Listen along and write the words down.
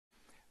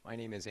My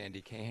name is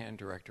Andy Cahan,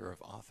 Director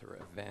of Author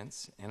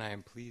Events, and I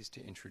am pleased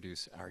to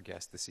introduce our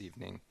guest this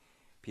evening,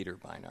 Peter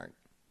Beinart.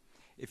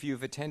 If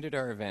you've attended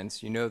our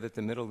events, you know that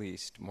the Middle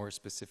East, more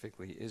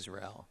specifically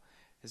Israel,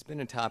 has been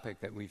a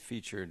topic that we've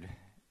featured,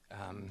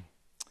 a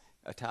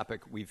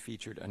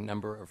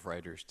number of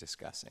writers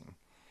discussing.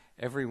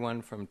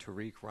 Everyone from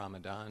Tariq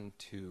Ramadan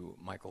to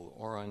Michael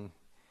Oren,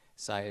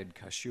 Syed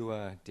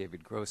Kashua,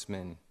 David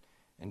Grossman,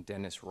 and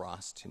Dennis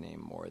Ross, to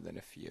name more than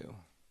a few.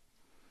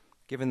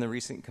 Given the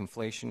recent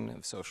conflation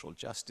of social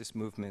justice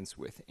movements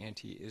with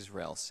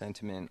anti-Israel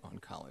sentiment on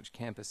college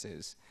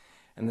campuses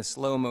and the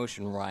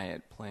slow-motion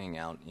riot playing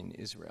out in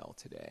Israel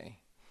today,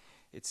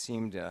 it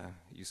seemed a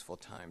useful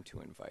time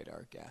to invite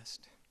our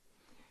guest.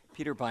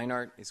 Peter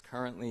Beinart is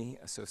currently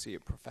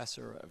Associate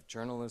Professor of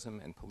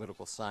Journalism and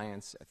Political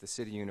Science at the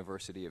City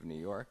University of New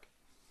York.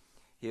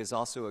 He is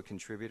also a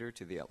contributor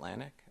to The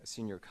Atlantic, a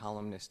senior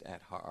columnist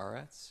at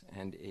Haaretz,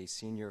 and a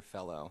senior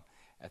fellow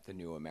at the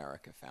New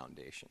America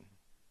Foundation.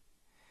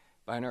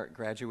 Beinart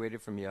graduated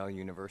from Yale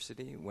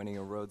University, winning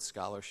a Rhodes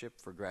Scholarship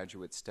for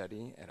graduate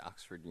study at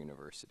Oxford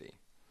University.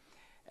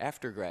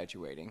 After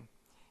graduating,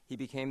 he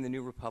became the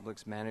New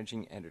Republic's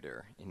managing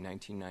editor in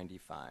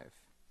 1995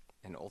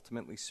 and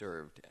ultimately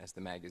served as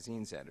the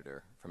magazine's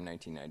editor from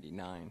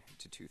 1999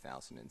 to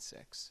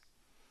 2006.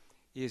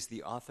 He is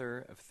the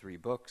author of 3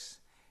 books,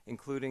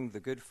 including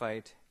The Good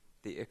Fight,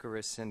 The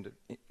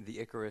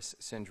Icarus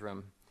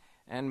Syndrome,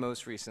 and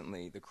most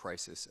recently, The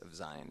Crisis of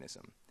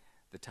Zionism,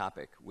 the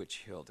topic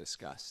which he'll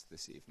discuss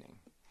this evening.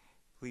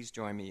 Please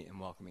join me in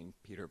welcoming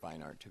Peter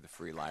Beinart to the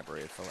Free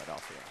Library of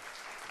Philadelphia.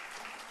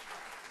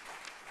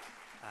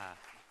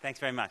 Thanks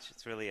very much.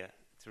 It's really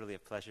a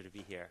pleasure to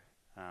be here.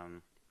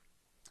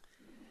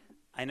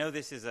 I know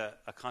this is a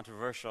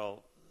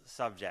controversial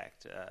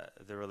subject,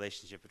 the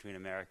relationship between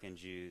American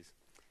Jews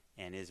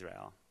and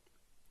Israel.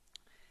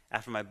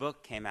 After my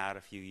book came out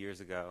a few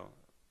years ago,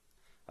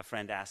 a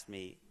friend asked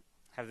me,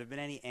 have there been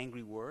any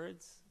angry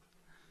words?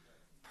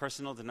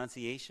 Personal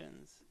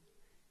denunciations,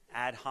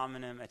 ad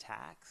hominem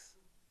attacks?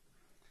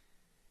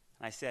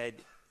 And I said,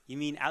 you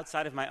mean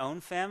outside of my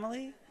own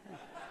family?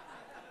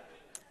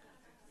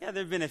 Yeah,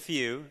 there have been a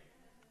few.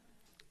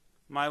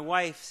 My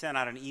wife sent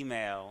out an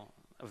email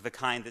of the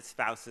kind that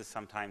spouses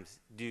sometimes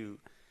do.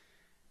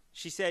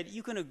 She said,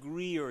 you can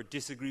agree or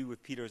disagree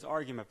with Peter's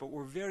argument, but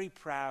we're very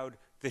proud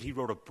that he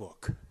wrote a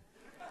book.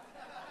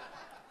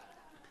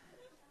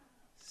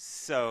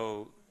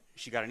 So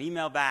she got an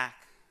email back.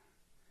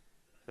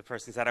 The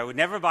person said, I would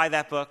never buy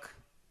that book.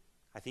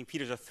 I think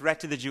Peter's a threat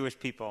to the Jewish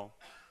people.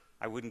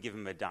 I wouldn't give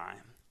him a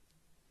dime.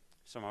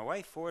 So my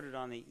wife forwarded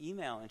on the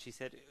email, and she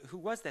said, who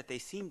was that? They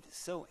seemed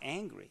so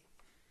angry.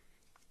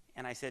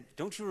 And I said,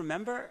 don't you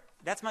remember?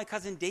 That's my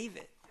cousin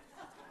David.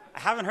 I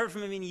haven't heard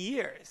from him in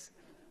years.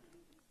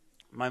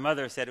 My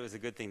mother said it was a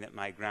good thing that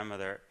my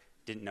grandmother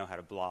didn't know how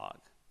to blog.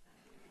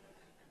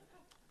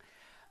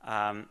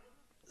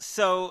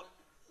 So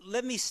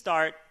let me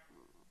start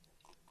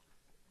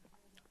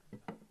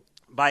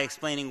by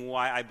explaining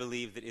why I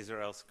believe that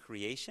Israel's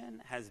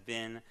creation has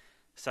been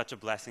such a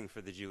blessing for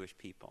the Jewish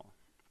people.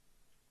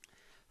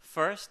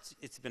 First,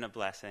 it's been a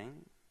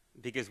blessing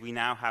because we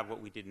now have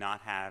what we did not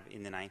have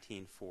in the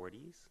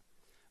 1940s,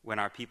 when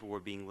our people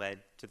were being led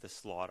to the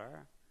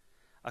slaughter,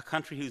 a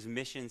country whose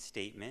mission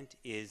statement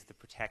is the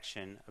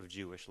protection of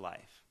Jewish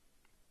life.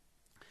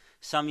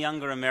 Some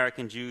younger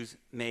American Jews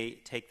may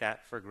take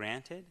that for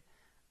granted.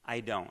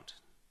 I don't.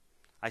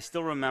 I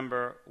still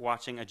remember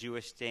watching a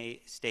Jewish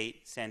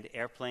state send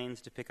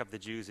airplanes to pick up the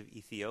Jews of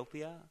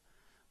Ethiopia,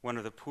 one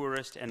of the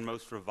poorest and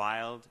most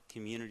reviled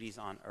communities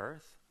on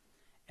earth,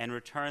 and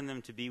return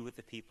them to be with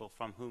the people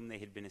from whom they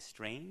had been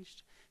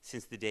estranged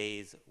since the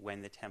days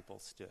when the temple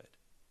stood.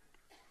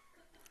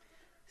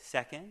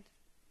 Second,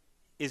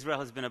 Israel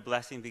has been a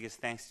blessing because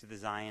thanks to the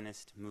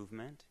Zionist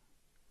movement,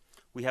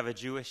 we have a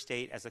Jewish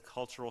state as a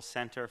cultural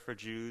center for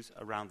Jews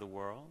around the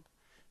world,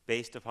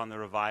 based upon the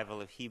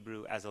revival of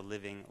Hebrew as a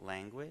living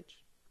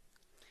language.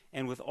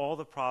 And with all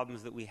the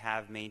problems that we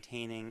have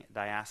maintaining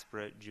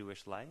diaspora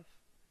Jewish life,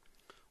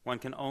 one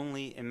can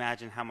only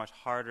imagine how much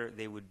harder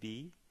they would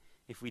be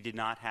if we did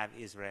not have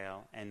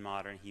Israel and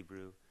modern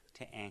Hebrew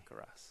to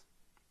anchor us.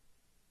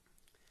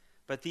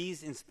 But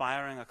these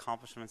inspiring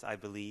accomplishments, I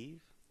believe,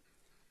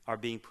 are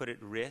being put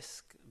at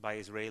risk by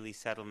Israeli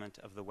settlement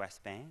of the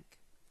West Bank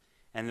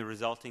and the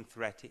resulting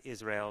threat to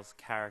Israel's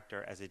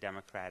character as a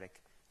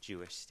democratic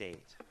Jewish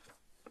state.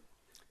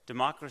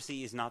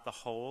 Democracy is not the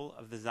whole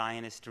of the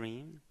Zionist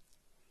dream.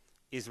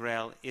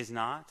 Israel is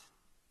not,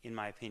 in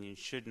my opinion,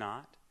 should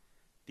not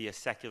be a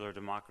secular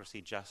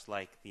democracy just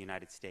like the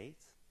United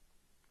States.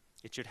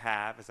 It should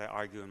have, as I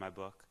argue in my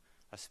book,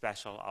 a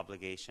special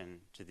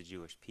obligation to the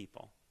Jewish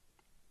people.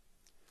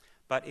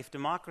 But if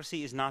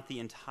democracy is not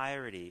the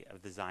entirety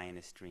of the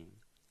Zionist dream,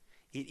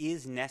 it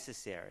is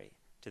necessary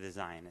to the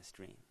Zionist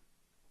dream.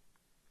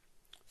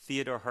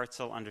 Theodor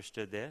Herzl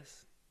understood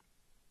this.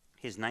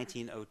 His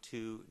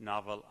 1902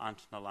 novel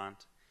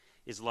Antnaland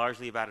is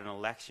largely about an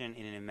election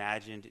in an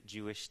imagined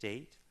Jewish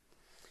state.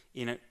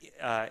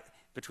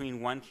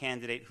 between one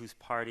candidate whose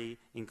party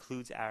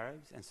includes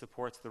Arabs and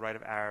supports the right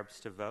of Arabs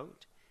to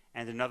vote,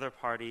 and another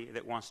party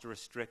that wants to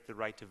restrict the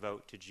right to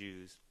vote to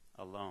Jews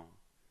alone.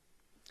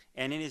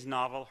 And in his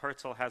novel,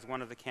 Herzl has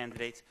one of the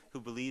candidates who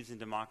believes in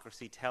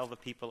democracy tell the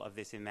people of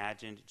this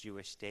imagined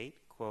Jewish state,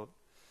 quote,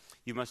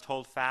 "You must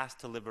hold fast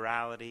to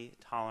liberality,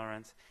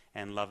 tolerance,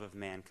 and love of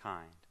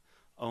mankind.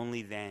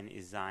 Only then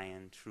is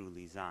Zion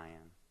truly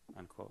Zion,"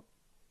 unquote.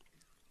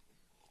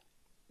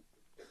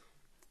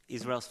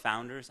 Israel's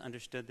founders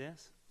understood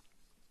this.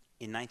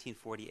 In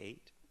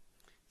 1948,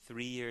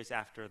 3 years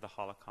after the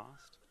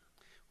Holocaust,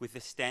 with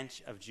the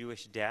stench of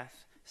Jewish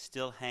death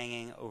still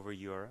hanging over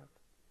Europe,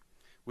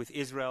 with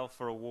Israel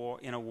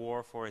in a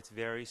war for its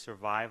very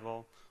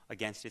survival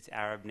against its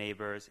Arab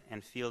neighbors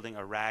and fielding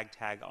a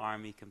ragtag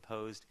army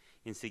composed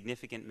in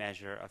significant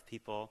measure of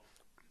people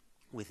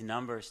with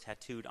numbers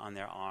tattooed on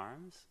their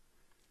arms,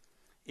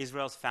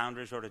 Israel's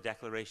founders wrote a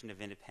Declaration of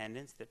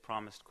Independence that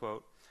promised,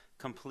 quote,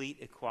 "complete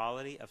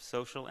equality of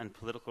social and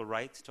political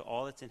rights to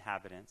all its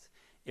inhabitants,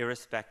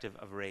 irrespective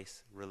of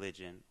race,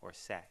 religion, or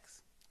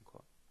sex,"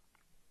 unquote.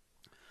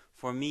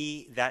 For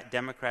me, that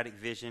democratic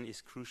vision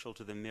is crucial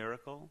to the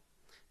miracle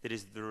that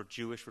is the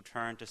Jewish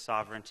return to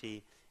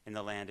sovereignty in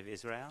the land of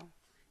Israel,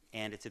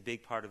 and it's a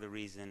big part of the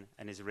reason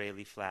an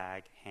Israeli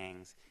flag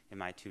hangs in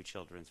my 2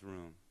 children's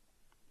room.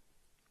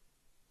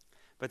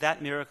 But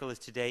that miracle is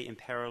today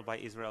imperiled by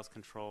Israel's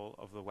control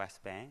of the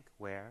West Bank,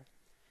 where,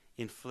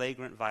 in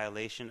flagrant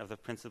violation of the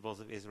principles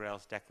of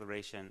Israel's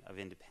Declaration of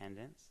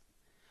Independence,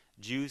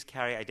 Jews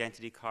carry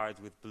identity cards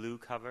with blue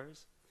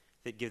covers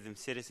that give them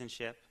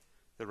citizenship,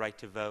 the right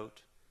to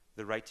vote,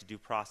 the right to due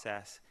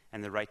process,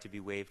 and the right to be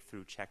waved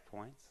through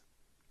checkpoints.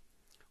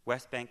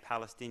 West Bank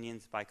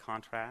Palestinians, by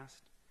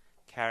contrast,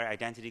 carry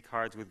identity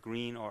cards with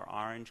green or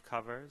orange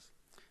covers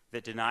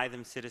that deny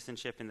them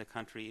citizenship in the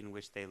country in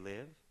which they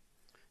live,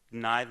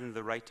 deny them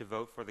the right to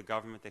vote for the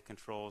government that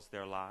controls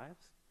their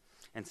lives,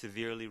 and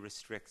severely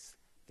restricts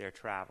their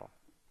travel.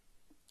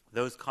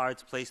 Those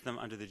cards place them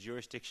under the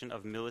jurisdiction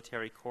of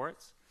military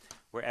courts,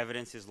 where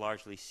evidence is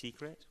largely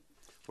secret,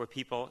 where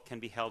people can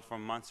be held for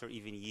months or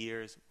even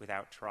years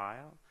without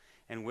trial,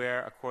 and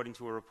where, according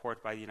to a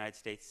report by the United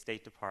States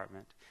State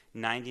Department,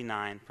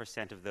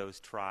 99% of those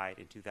tried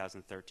in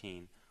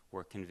 2013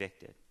 were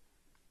convicted.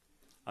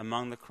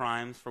 Among the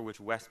crimes for which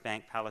West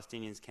Bank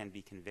Palestinians can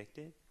be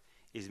convicted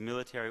is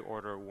Military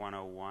Order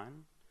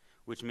 101,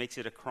 which makes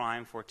it a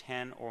crime for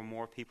 10 or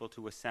more people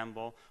to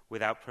assemble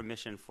without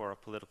permission for a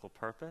political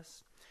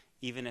purpose,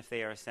 even if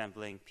they are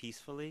assembling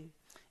peacefully,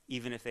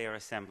 even if they are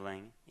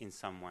assembling in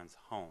someone's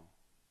home.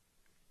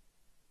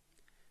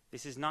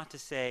 This is not to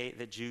say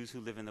that Jews who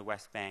live in the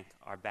West Bank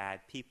are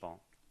bad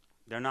people.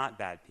 They're not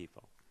bad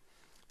people.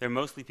 They're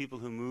mostly people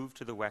who moved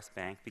to the West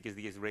Bank because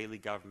the Israeli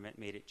government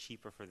made it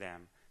cheaper for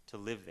them to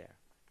live there.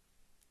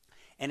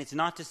 And it's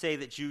not to say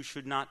that Jews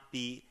should not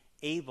be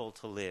able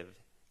to live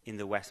in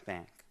the West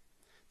Bank,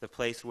 the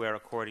place where,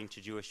 according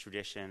to Jewish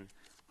tradition,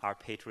 our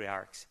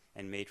patriarchs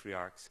and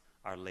matriarchs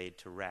are laid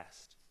to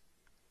rest.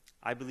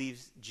 I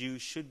believe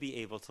Jews should be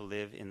able to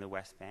live in the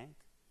West Bank,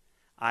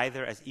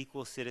 either as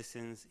equal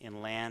citizens in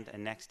land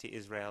annexed to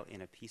Israel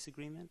in a peace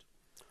agreement,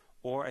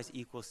 or as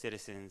equal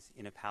citizens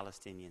in a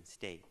Palestinian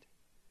state.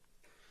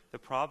 The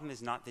problem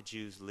is not that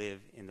Jews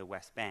live in the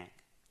West Bank.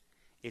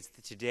 It's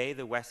that today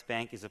the West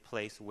Bank is a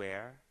place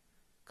where,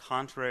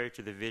 contrary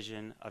to the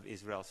vision of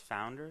Israel's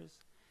founders,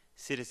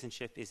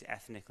 citizenship is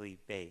ethnically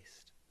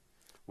based,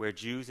 where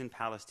Jews and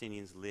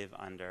Palestinians live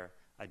under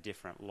a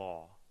different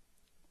law.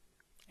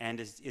 And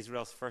as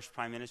Israel's first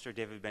Prime Minister,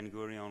 David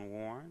Ben-Gurion,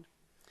 warned,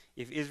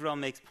 if Israel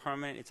makes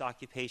permanent its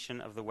occupation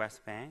of the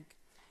West Bank,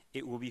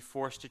 it will be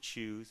forced to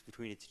choose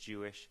between its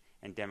Jewish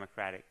and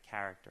democratic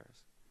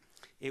characters.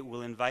 It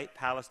will invite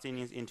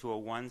Palestinians into a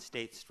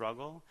one-state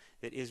struggle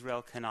that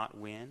Israel cannot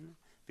win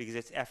because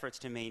its efforts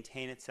to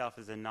maintain itself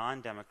as a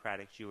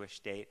non-democratic Jewish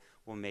state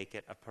will make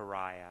it a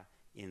pariah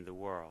in the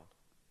world.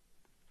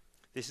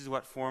 This is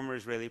what former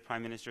Israeli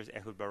Prime Ministers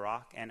Ehud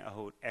Barak and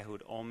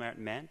Ehud Olmert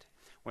meant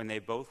when they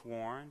both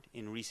warned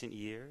in recent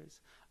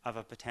years of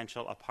a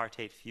potential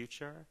apartheid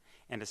future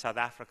and a South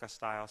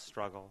Africa-style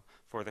struggle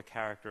for the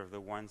character of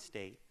the one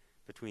state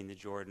between the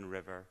Jordan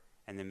River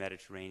and the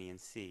Mediterranean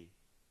Sea.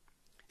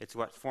 It's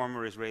what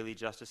former Israeli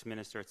Justice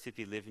Minister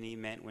Tzipi Livni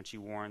meant when she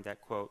warned that,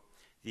 quote,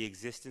 the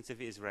existence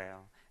of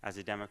Israel as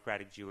a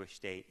democratic Jewish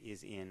state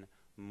is in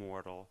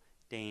mortal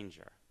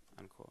danger,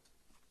 unquote.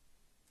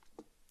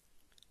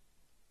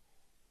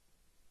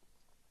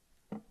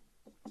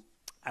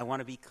 I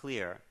want to be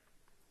clear.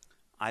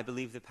 I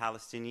believe the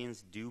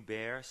Palestinians do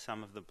bear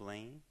some of the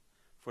blame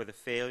for the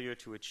failure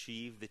to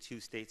achieve the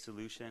two-state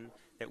solution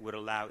that would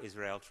allow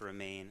Israel to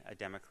remain a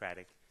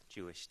democratic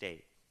Jewish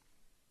state.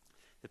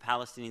 The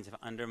Palestinians have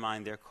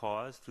undermined their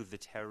cause through the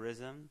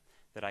terrorism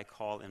that I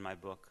call in my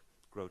book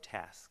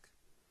grotesque.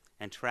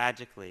 And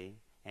tragically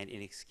and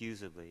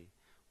inexcusably,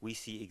 we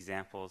see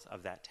examples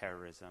of that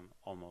terrorism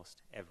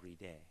almost every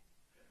day.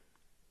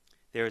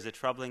 There is a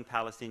troubling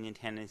Palestinian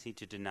tendency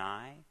to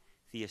deny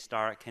the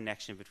historic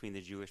connection between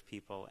the Jewish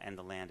people and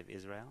the land of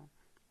Israel.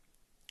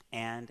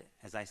 And,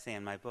 as I say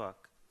in my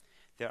book,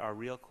 there are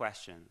real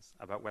questions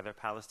about whether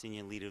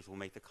Palestinian leaders will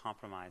make the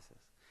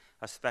compromises,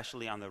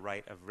 especially on the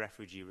right of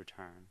refugee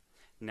return,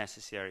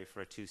 necessary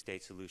for a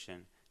two-state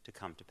solution to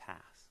come to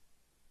pass.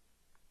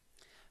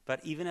 But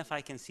even if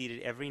I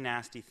conceded every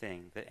nasty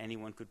thing that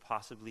anyone could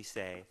possibly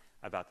say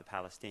about the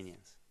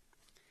Palestinians,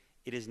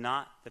 it is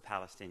not the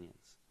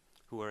Palestinians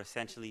who are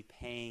essentially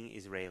paying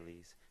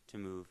Israelis to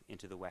move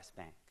into the West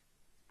Bank.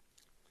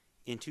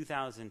 In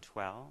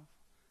 2012,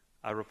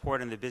 a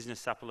report in the business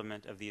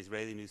supplement of the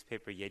Israeli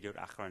newspaper Yediot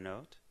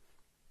Achronot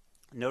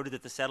noted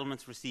that the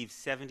settlements receive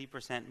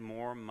 70%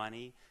 more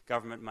money,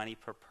 government money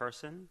per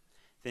person,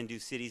 than do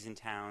cities and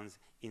towns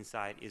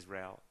inside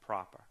Israel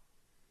proper.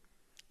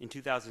 In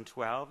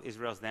 2012,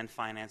 Israel's then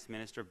finance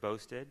minister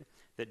boasted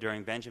that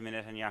during Benjamin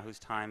Netanyahu's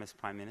time as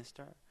prime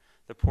minister,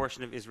 the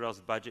portion of Israel's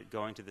budget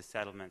going to the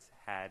settlements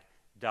had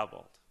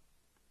doubled,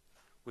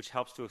 which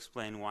helps to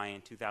explain why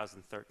in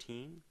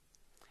 2013,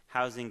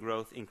 housing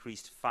growth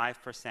increased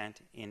 5%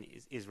 in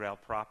Israel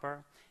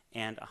proper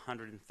and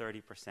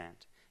 130%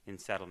 in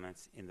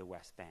settlements in the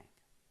West Bank.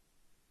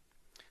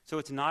 So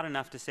it's not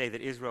enough to say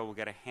that Israel will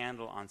get a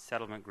handle on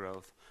settlement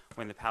growth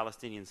when the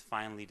Palestinians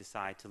finally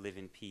decide to live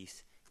in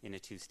peace in a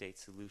two-state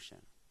solution.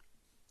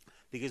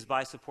 Because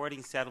by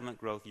supporting settlement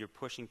growth, you're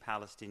pushing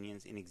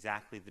Palestinians in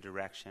exactly the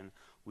direction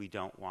we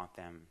don't want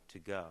them to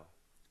go.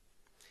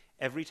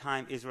 Every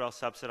time Israel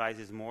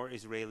subsidizes more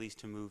Israelis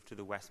to move to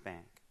the West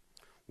Bank,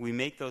 we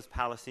make those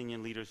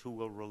Palestinian leaders who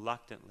will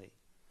reluctantly,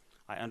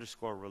 I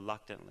underscore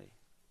reluctantly,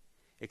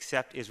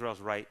 accept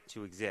Israel's right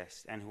to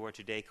exist and who are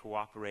today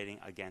cooperating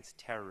against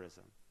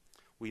terrorism.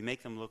 We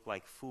make them look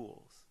like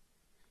fools.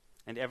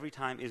 And every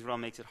time Israel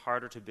makes it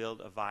harder to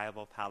build a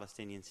viable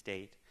Palestinian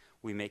state,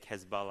 we make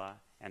Hezbollah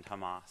and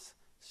Hamas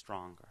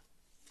stronger.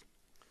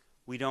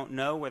 We don't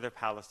know whether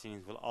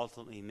Palestinians will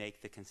ultimately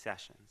make the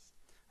concessions,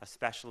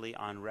 especially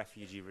on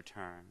refugee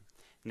return,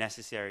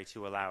 necessary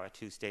to allow a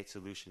two-state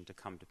solution to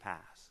come to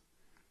pass.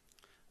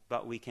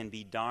 But we can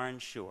be darn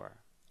sure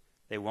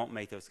they won't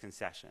make those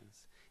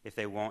concessions if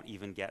they won't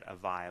even get a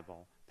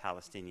viable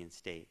Palestinian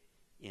state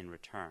in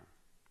return.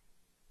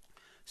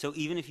 So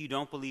even if you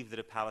don't believe that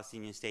a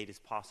Palestinian state is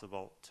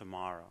possible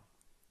tomorrow,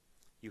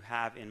 you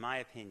have, in my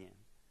opinion,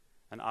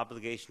 an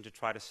obligation to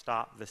try to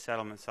stop the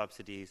settlement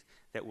subsidies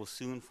that will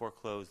soon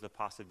foreclose the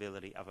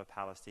possibility of a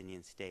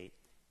Palestinian state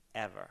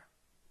ever.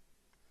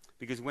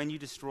 Because when you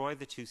destroy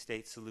the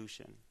two-state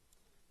solution,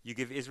 you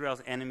give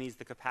Israel's enemies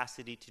the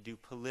capacity to do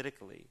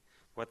politically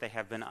what they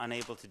have been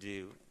unable to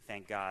do,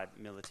 thank God,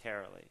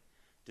 militarily: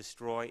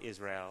 destroy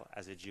Israel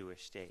as a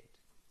Jewish state.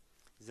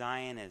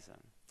 Zionism,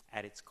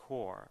 at its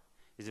core,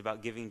 is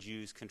about giving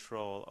Jews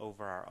control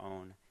over our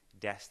own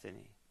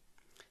destiny.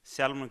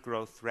 Settlement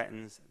growth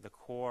threatens the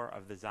core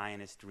of the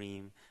Zionist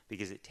dream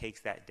because it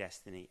takes that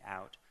destiny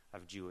out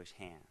of Jewish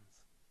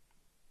hands.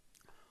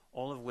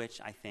 All of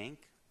which, I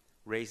think,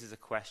 raises a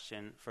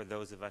question for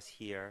those of us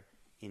here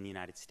in the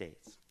United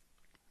States.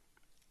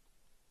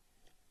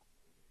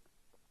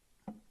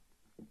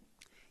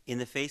 In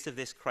the face of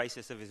this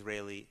crisis of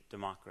Israeli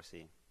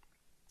democracy,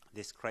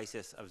 this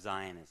crisis of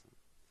Zionism,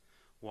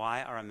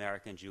 why are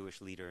American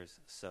Jewish leaders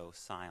so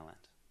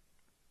silent?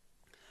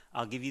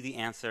 I'll give you the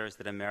answers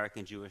that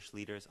American Jewish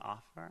leaders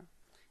offer,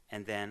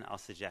 and then I'll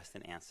suggest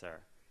an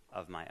answer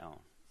of my own.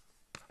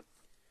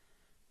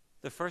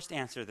 The first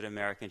answer that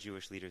American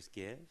Jewish leaders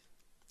give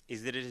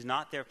is that it is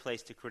not their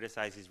place to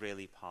criticize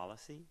Israeli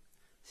policy,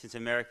 since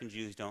American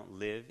Jews don't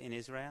live in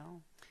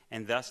Israel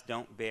and thus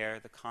don't bear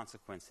the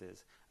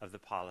consequences of the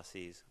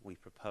policies we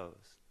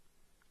propose.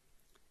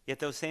 Yet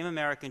those same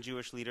American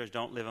Jewish leaders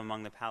don't live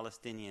among the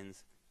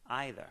Palestinians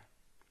either,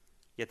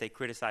 yet they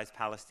criticize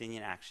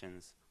Palestinian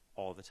actions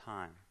all the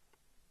time.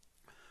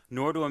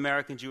 Nor do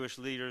American Jewish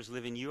leaders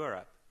live in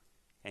Europe,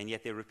 and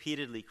yet they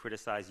repeatedly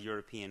criticize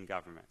European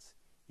governments,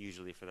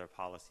 usually for their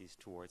policies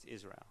towards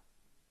Israel.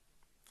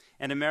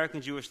 And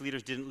American Jewish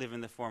leaders didn't live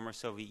in the former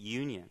Soviet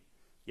Union,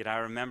 yet I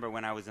remember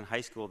when I was in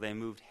high school they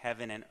moved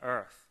heaven and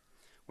earth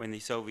when the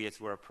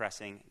Soviets were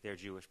oppressing their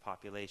Jewish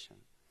population.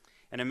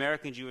 And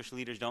American Jewish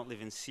leaders don't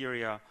live in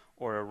Syria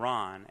or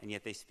Iran, and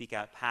yet they speak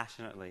out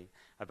passionately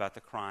about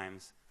the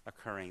crimes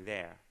occurring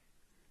there.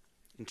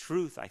 In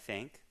truth, I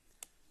think,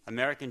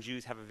 American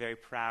Jews have a very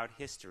proud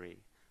history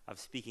of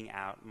speaking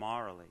out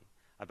morally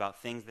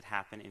about things that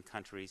happen in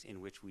countries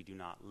in which we do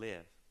not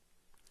live.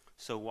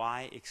 So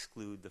why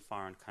exclude the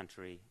foreign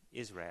country,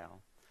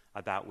 Israel,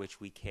 about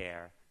which we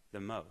care the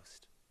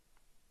most?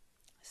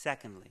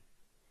 Secondly,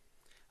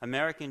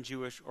 American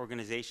Jewish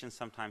organizations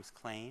sometimes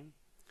claim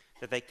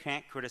that they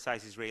can't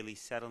criticize Israeli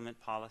settlement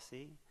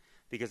policy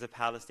because a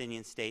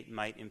Palestinian state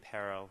might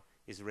imperil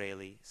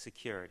Israeli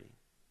security.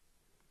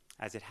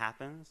 As it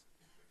happens,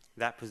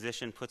 that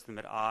position puts them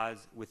at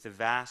odds with the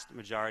vast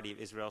majority of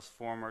Israel's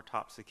former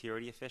top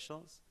security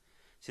officials,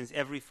 since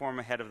every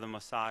former head of the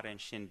Mossad and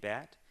Shin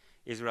Bet,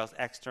 Israel's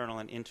external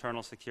and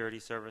internal security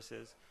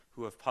services,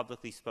 who have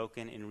publicly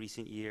spoken in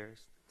recent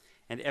years,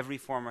 and every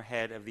former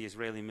head of the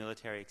Israeli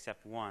military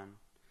except one,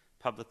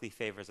 publicly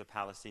favors a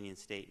Palestinian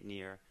state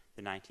near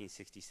the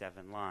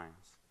 1967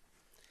 lines.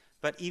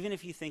 But even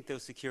if you think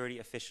those security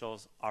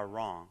officials are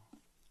wrong,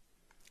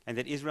 and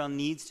that Israel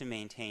needs to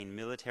maintain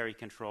military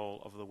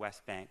control over the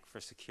West Bank for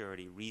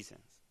security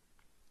reasons,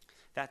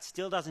 that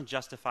still doesn't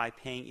justify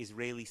paying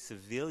Israeli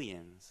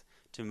civilians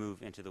to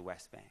move into the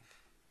West Bank.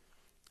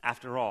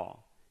 After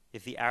all,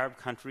 if the Arab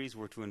countries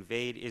were to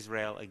invade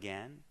Israel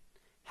again,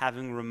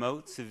 having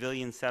remote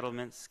civilian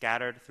settlements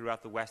scattered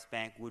throughout the West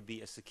Bank would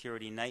be a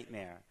security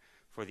nightmare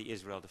for the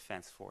Israel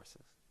Defense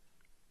Forces.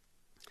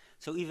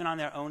 So even on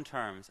their own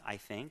terms, I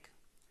think,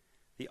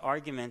 the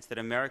arguments that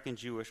American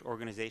Jewish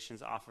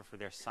organizations offer for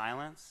their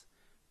silence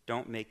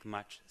don't make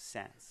much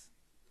sense.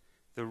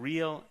 The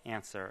real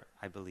answer,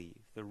 I believe,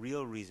 the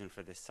real reason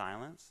for this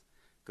silence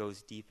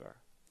goes deeper.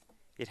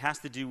 It has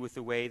to do with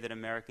the way that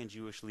American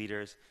Jewish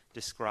leaders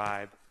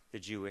describe the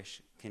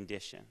Jewish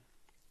condition.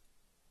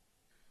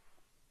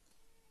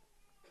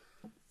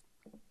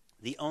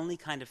 The only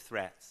kind of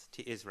threats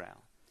to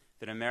Israel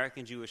that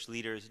American Jewish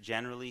leaders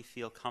generally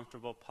feel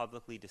comfortable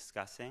publicly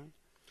discussing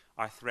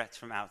are threats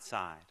from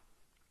outside.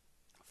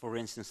 For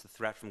instance, the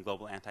threat from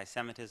global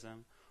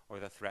anti-Semitism or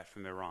the threat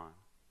from Iran.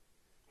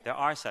 There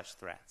are such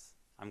threats.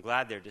 I'm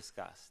glad they're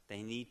discussed.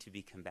 They need to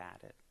be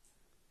combated.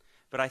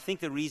 But I think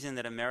the reason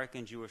that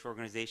American Jewish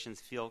organizations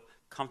feel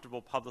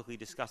comfortable publicly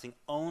discussing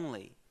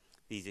only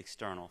these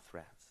external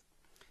threats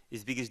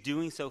is because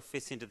doing so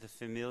fits into the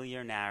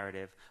familiar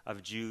narrative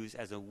of Jews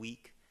as a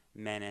weak,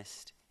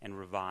 menaced, and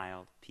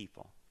reviled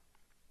people.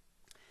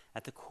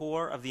 At the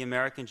core of the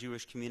American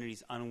Jewish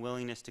community's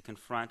unwillingness to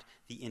confront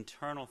the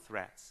internal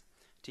threats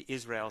to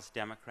Israel's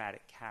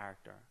democratic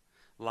character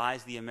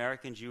lies the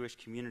American Jewish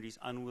community's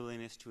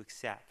unwillingness to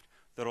accept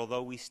that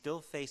although we still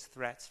face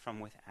threats from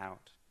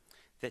without,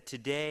 that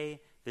today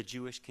the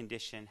Jewish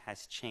condition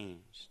has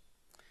changed.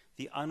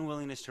 The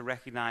unwillingness to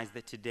recognize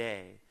that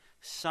today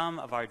some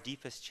of our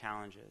deepest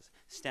challenges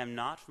stem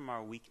not from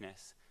our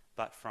weakness,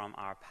 but from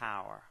our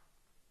power.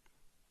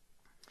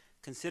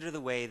 Consider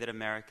the way that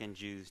American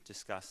Jews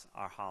discuss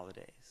our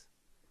holidays.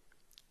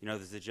 You know,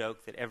 there's a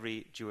joke that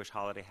every Jewish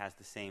holiday has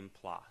the same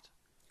plot.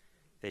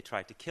 They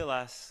tried to kill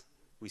us,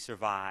 we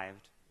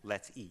survived,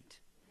 let's eat.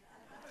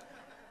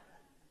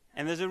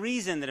 And there's a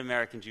reason that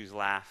American Jews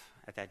laugh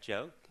at that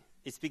joke.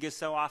 It's because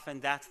so often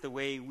that's the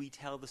way we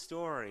tell the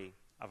story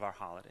of our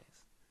holidays.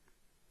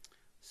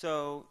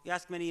 So you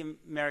ask many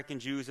American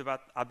Jews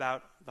about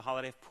the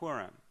holiday of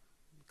Purim,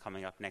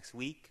 coming up next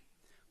week,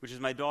 which is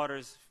my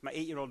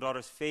 8-year-old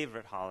daughter's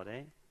favorite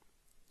holiday,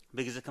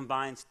 because it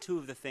combines two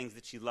of the things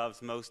that she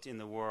loves most in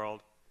the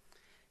world,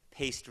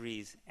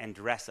 pastries and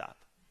dress up.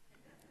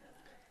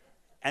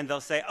 And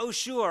they'll say, oh,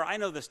 sure, I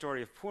know the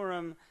story of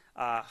Purim.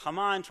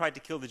 Haman tried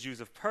to kill the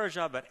Jews of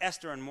Persia, but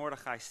Esther and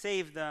Mordechai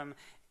saved them.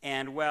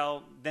 And,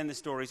 well, then the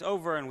story's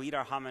over, and we eat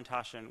our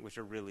hamantaschen, which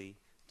are really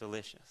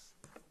delicious.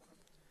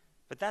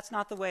 But that's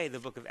not the way the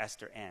book of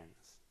Esther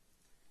ends.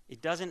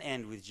 It doesn't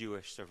end with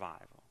Jewish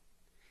survival.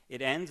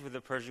 It ends with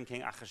the Persian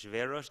king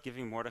Ahasuerus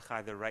giving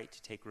Mordechai the right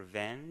to take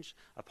revenge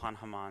upon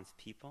Haman's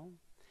people,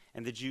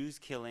 and the Jews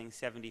killing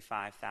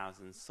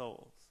 75,000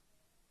 souls.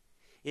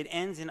 It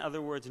ends, in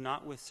other words,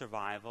 not with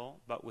survival,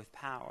 but with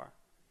power,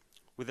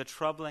 with a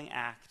troubling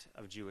act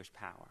of Jewish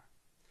power,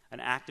 an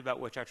act about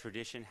which our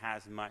tradition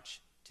has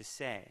much to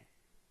say,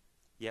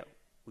 yet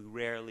we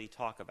rarely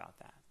talk about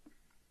that.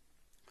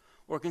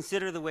 Or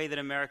consider the way that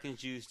American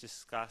Jews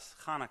discuss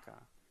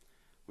Hanukkah,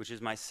 which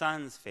is my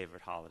son's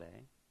favorite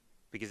holiday,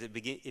 because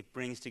it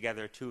brings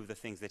together two of the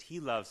things that he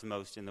loves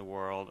most in the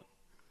world,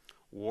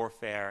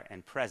 warfare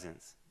and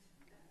presents.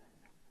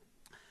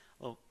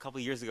 Well, a couple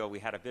of years ago, we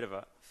had a bit of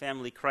a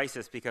family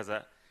crisis because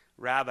a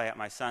rabbi at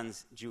my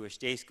son's Jewish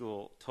day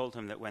school told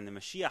him that when the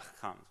Mashiach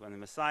comes, when the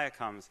Messiah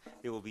comes,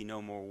 there will be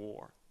no more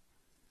war.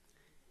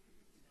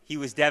 He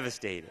was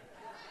devastated.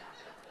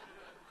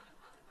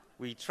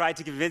 We tried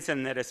to convince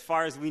him that as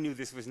far as we knew,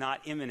 this was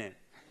not imminent.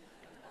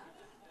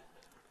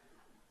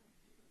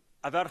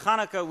 About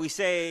Hanukkah, we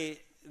say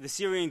the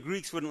Syrian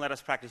Greeks wouldn't let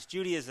us practice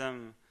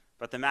Judaism,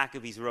 but the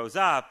Maccabees rose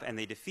up, and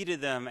they defeated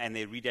them, and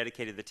they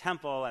rededicated the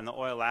temple, and the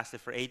oil lasted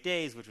for 8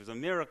 days, which was a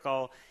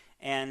miracle,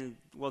 and,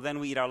 well, then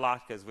we eat our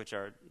latkes, which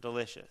are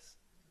delicious.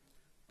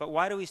 But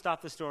why do we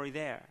stop the story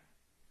there?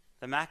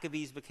 The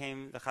Maccabees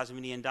became the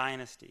Chazmanian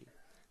dynasty,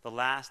 the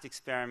last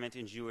experiment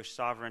in Jewish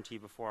sovereignty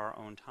before our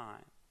own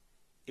time.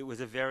 It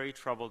was a very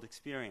troubled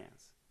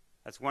experience.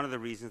 That's one of the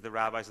reasons the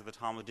rabbis of the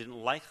Talmud didn't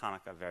like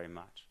Hanukkah very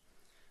much,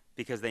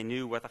 because they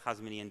knew what the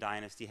Chazmanian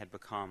dynasty had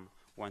become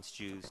once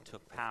Jews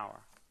took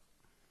power.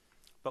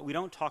 But we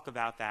don't talk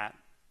about that,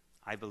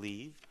 I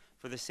believe,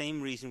 for the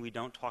same reason we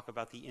don't talk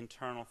about the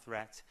internal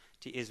threats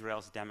to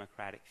Israel's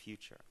democratic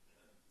future,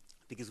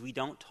 because we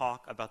don't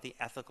talk about the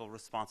ethical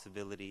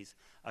responsibilities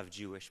of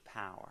Jewish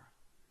power.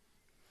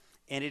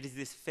 And it is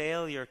this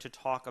failure to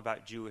talk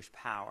about Jewish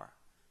power,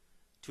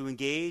 to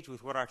engage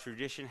with what our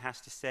tradition has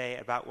to say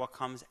about what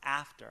comes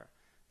after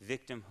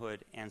victimhood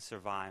and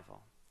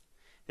survival,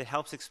 that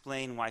helps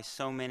explain why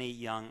so many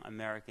young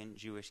American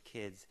Jewish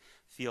kids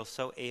feel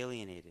so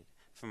alienated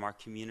from our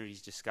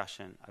community's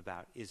discussion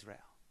about Israel.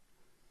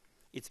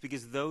 It's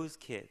because those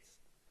kids,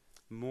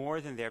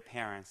 more than their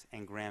parents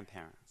and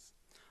grandparents,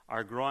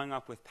 are growing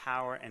up with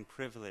power and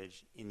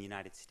privilege in the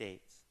United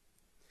States.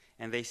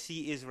 And they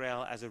see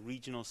Israel as a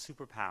regional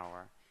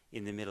superpower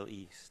in the Middle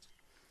East.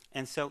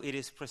 And so it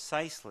is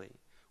precisely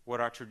what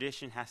our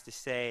tradition has to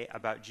say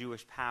about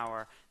Jewish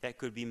power that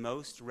could be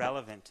most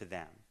relevant to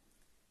them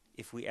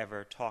if we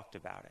ever talked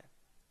about it.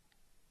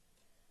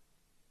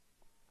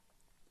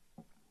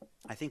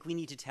 I think we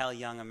need to tell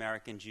young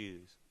American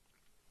Jews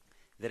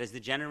that as the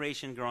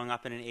generation growing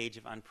up in an age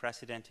of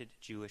unprecedented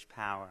Jewish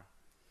power,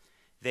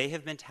 they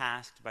have been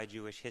tasked by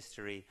Jewish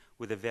history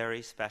with a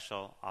very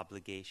special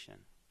obligation.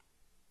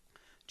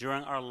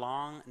 During our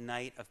long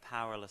night of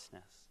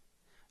powerlessness,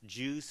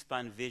 Jews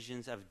spun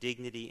visions of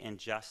dignity and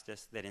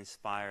justice that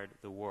inspired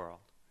the world.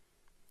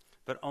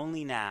 But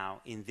only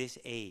now, in this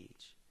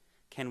age,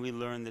 can we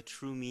learn the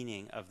true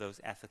meaning of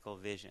those ethical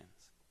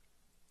visions.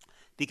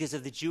 Because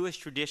of the Jewish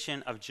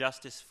tradition of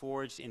justice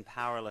forged in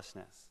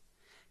powerlessness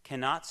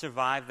cannot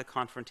survive the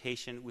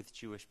confrontation with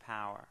Jewish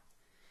power,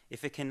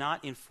 if it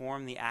cannot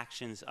inform the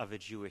actions of a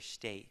Jewish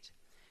state,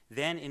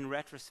 then in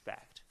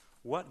retrospect,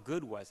 what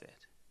good was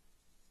it?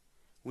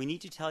 We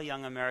need to tell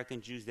young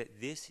American Jews that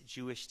this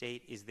Jewish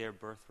state is their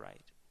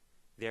birthright,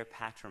 their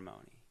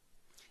patrimony.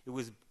 It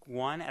was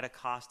won at a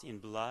cost in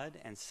blood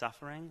and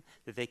suffering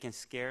that they can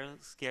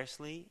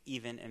scarcely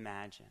even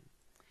imagine.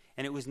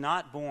 And it was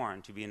not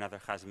born to be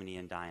another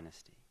Chazmanian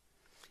dynasty.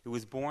 It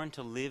was born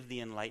to live the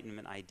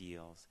Enlightenment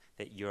ideals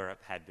that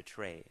Europe had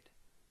betrayed.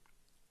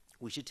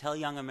 We should tell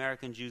young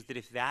American Jews that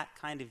if that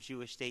kind of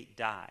Jewish state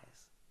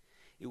dies,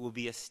 it will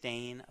be a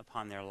stain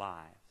upon their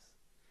lives.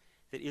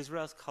 That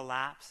Israel's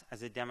collapse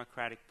as a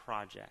democratic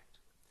project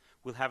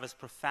will have as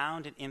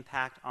profound an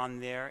impact on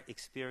their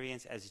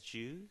experience as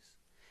Jews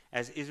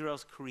as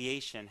Israel's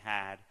creation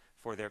had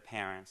for their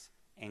parents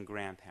and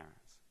grandparents.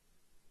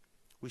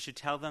 We should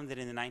tell them that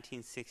in the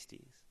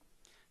 1960s,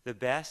 the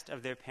best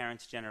of their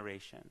parents'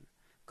 generation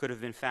could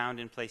have been found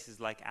in places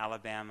like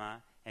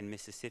Alabama and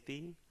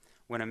Mississippi,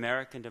 when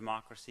American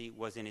democracy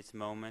was in its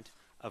moment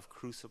of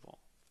crucible,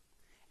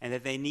 and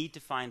that they need to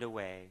find a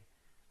way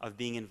of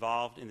being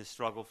involved in the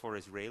struggle for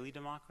Israeli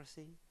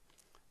democracy,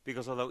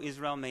 because although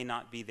Israel may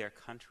not be their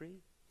country,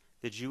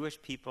 the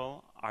Jewish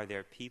people are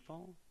their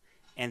people,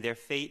 and their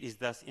fate is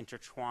thus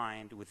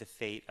intertwined with the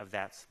fate of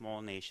that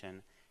small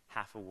nation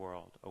half a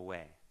world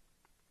away.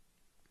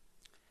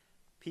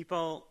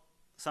 People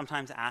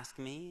sometimes ask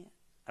me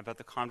about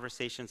the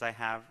conversations I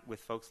have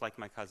with folks like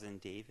my cousin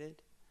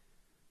David,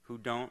 who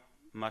don't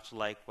much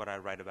like what I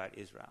write about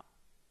Israel.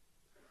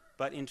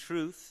 But in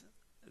truth,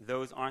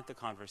 those aren't the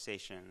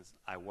conversations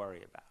I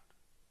worry about.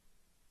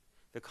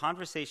 The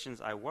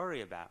conversations I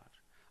worry about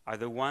are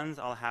the ones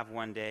I'll have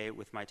one day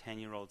with my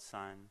 10-year-old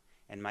son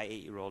and my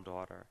 8-year-old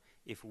daughter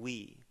if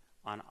we,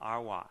 on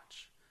our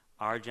watch,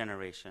 our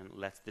generation,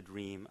 lets the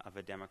dream of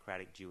a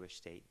democratic Jewish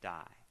state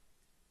die.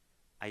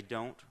 I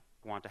don't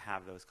want to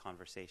have those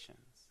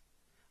conversations.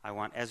 I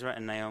want Ezra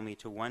and Naomi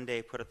to one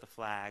day put up the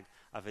flag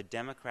of a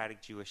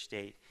democratic Jewish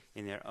state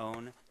in their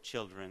own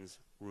children's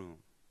room.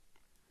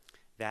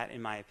 That,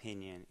 in my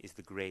opinion, is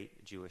the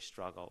great Jewish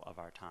struggle of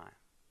our time.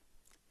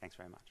 Thanks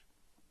very much.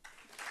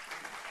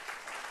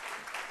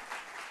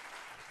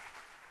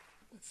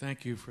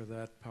 Thank you for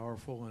that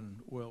powerful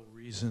and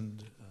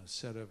well-reasoned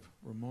set of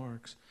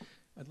remarks.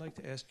 I'd like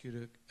to ask you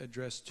to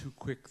address two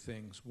quick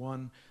things.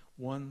 One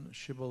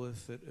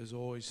shibboleth that is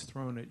always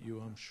thrown at you,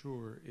 I'm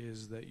sure,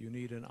 is that you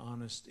need an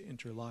honest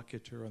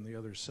interlocutor on the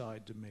other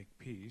side to make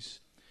peace,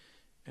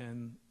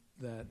 and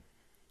that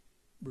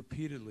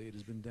repeatedly it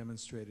has been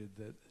demonstrated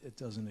that it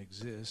doesn't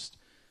exist,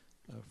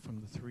 from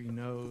the three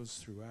no's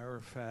through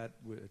Arafat,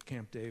 at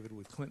Camp David,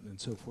 with Clinton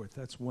and so forth.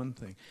 That's one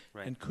thing.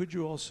 Right. And could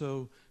you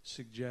also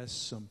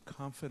suggest some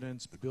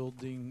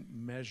confidence-building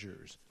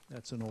measures?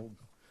 That's an old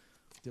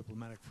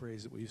diplomatic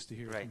phrase that we used to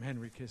hear Right. from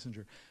Henry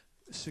Kissinger.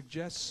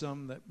 Suggest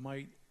some that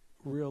might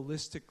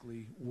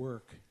realistically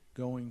work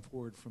going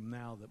forward from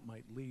now that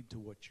might lead to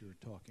what you're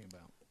talking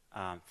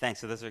about. Thanks.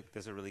 So those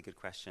are really good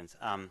questions.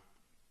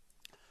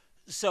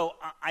 So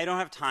I don't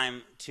have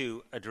time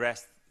to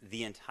address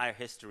the entire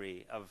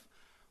history of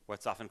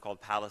what's often called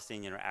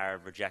Palestinian or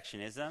Arab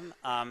rejectionism.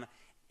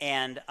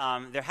 And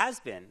there has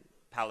been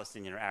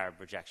Palestinian or Arab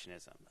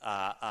rejectionism.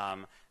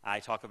 I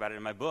talk about it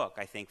in my book.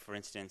 I think, for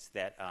instance,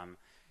 that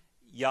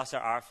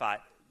Yasser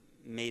Arafat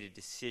made a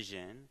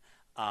decision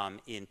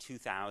in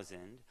 2000.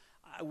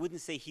 I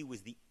wouldn't say he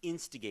was the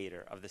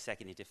instigator of the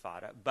Second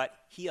Intifada, but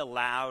he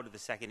allowed the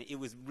second. It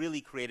was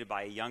really created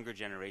by a younger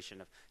generation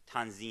of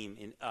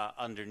Tanzim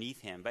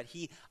underneath him, but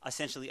he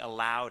essentially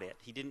allowed it.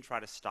 He didn't try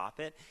to stop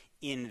it,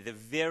 in the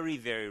very,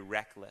 very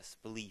reckless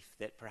belief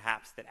that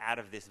perhaps that out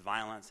of this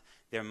violence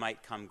there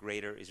might come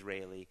greater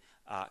Israeli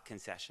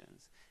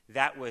concessions.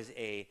 That was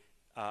a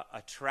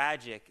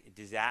tragic,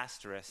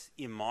 disastrous,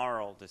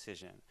 immoral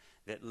decision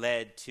that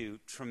led to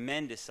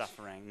tremendous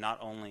suffering, not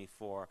only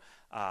for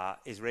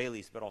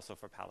Israelis, but also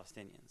for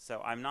Palestinians.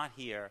 So I'm not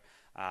here,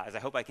 as I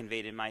hope I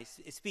conveyed in my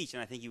speech,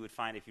 and I think you would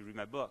find if you read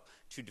my book,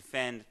 to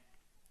defend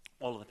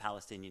all of the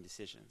Palestinian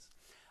decisions.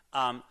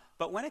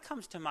 But when it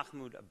comes to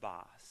Mahmoud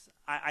Abbas,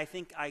 I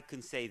think I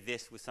can say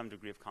this with some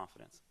degree of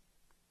confidence.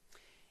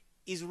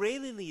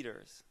 Israeli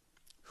leaders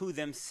who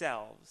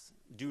themselves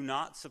do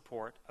not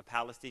support a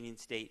Palestinian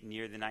state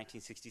near the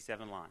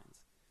 1967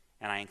 lines,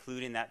 and I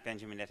include in that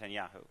Benjamin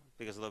Netanyahu,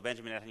 because although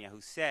Benjamin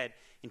Netanyahu said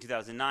in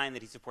 2009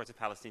 that he supports a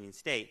Palestinian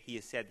state, he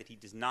has said that he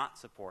does not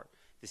support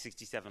the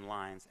 67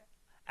 lines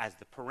as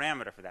the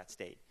parameter for that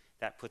state.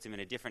 That puts him in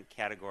a different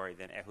category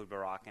than Ehud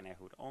Barak and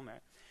Ehud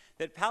Olmert.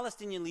 That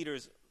Palestinian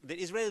leaders, that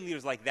Israeli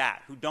leaders like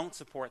that, who don't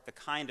support the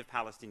kind of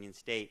Palestinian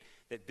state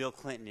that Bill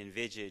Clinton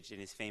envisaged in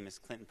his famous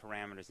Clinton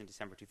parameters in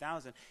December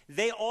 2000,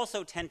 they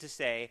also tend to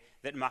say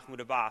that Mahmoud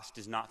Abbas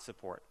does not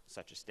support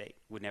such a state,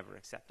 would never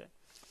accept it.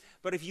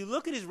 But if you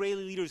look at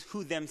Israeli leaders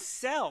who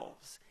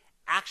themselves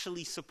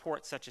actually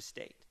support such a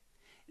state,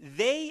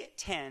 they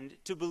tend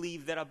to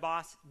believe that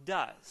Abbas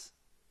does.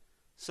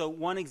 So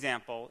one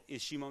example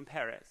is Shimon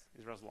Peres,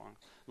 Israel's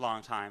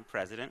long-time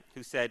president,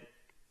 who said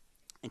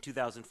in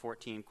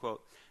 2014,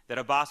 quote, that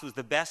Abbas was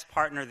the best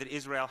partner that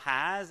Israel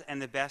has and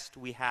the best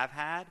we have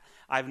had.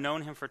 I've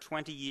known him for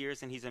 20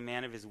 years and he's a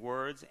man of his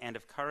words and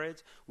of courage.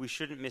 We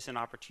shouldn't miss an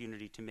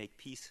opportunity to make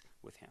peace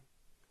with him.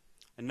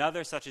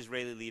 Another such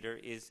Israeli leader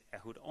is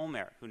Ehud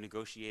Olmert, who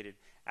negotiated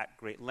at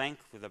great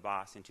length with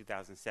Abbas in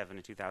 2007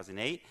 and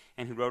 2008,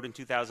 and who wrote in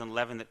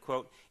 2011 that,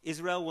 quote,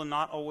 Israel will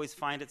not always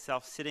find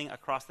itself sitting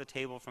across the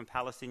table from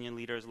Palestinian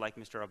leaders like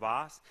Mr.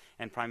 Abbas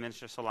and Prime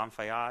Minister Salam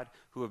Fayyad,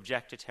 who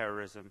object to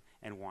terrorism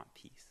and want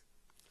peace.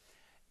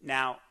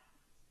 Now,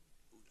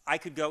 I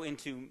could go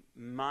into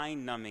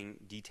mind-numbing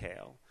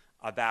detail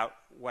about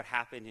what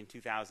happened in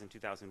 2000,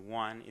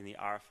 2001 in the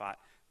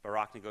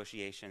Arafat-Barak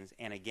negotiations,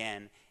 and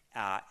again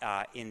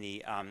in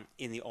the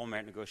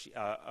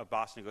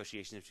Abbas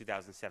negotiations of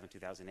 2007,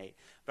 2008.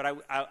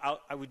 But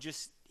I would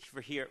just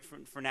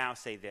for now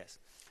say this.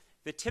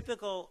 The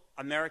typical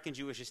American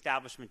Jewish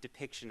establishment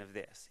depiction of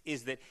this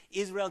is that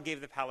Israel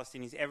gave the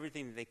Palestinians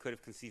everything that they could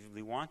have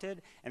conceivably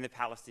wanted, and the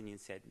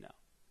Palestinians said no.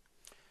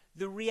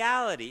 The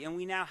reality, and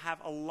we now have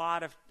a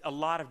lot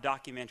of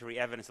documentary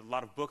evidence, a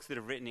lot of books that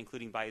are written,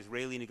 including by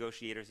Israeli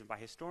negotiators and by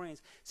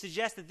historians,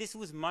 suggest that this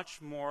was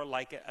much more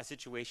like a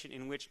situation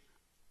in which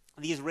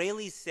the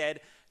Israelis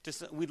said,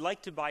 we'd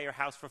like to buy your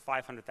house for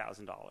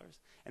 $500,000.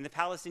 And the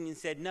Palestinians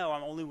said, no,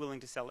 I'm only willing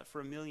to sell it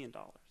for $1 million.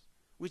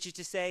 Which is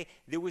to say,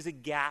 there was a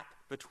gap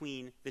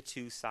between the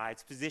two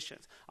sides'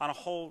 positions on a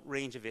whole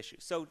range of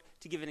issues. So,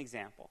 to give an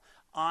example,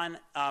 on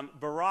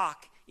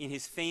Barak, in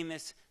his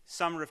famous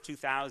summer of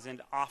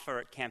 2000 offer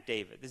at Camp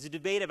David, there's a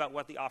debate about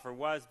what the offer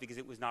was because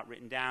it was not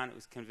written down, it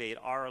was conveyed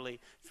orally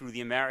through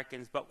the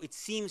Americans, but it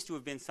seems to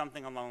have been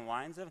something along the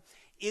lines of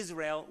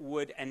Israel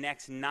would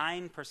annex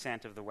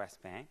 9% of the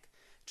West Bank,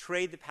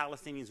 trade the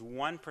Palestinians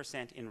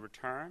 1% in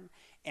return,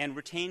 and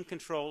retain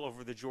control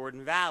over the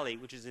Jordan Valley,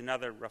 which is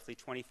another roughly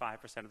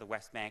 25% of the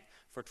West Bank,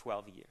 for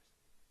 12 years.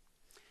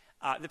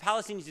 The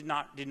Palestinians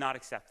did not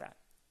accept that.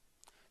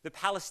 The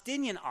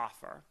Palestinian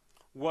offer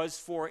was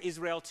for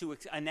Israel to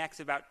annex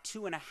about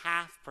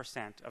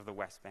 2.5% of the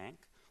West Bank,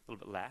 a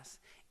little bit less,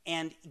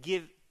 and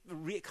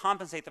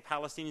compensate the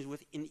Palestinians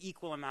with an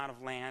equal amount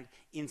of land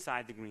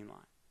inside the Green Line.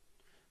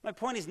 My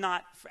point is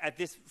not at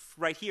this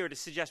right here to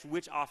suggest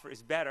which offer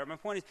is better. My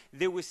point is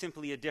there was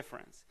simply a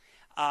difference.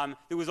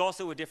 There was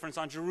also a difference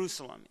on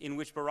Jerusalem, in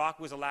which Barak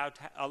was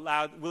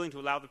willing to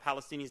allow the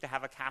Palestinians to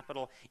have a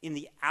capital in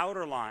the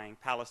outer-lying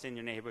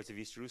Palestinian neighborhoods of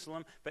East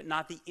Jerusalem, but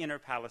not the inner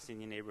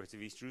Palestinian neighborhoods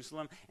of East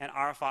Jerusalem. And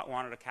Arafat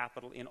wanted a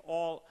capital in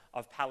all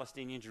of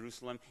Palestinian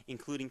Jerusalem,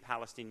 including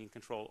Palestinian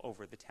control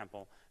over the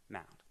Temple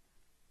Mount.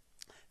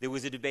 There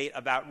was a debate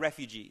about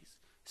refugees.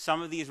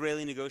 Some of the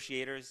Israeli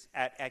negotiators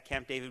at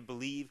Camp David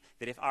believe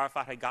that if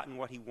Arafat had gotten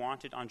what he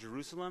wanted on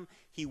Jerusalem,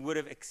 he would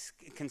have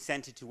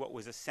consented to what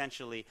was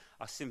essentially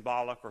a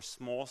symbolic or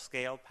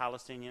small-scale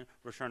Palestinian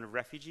return of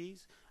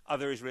refugees.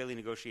 Other Israeli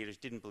negotiators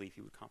didn't believe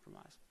he would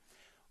compromise.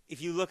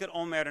 If you look at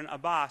Olmert and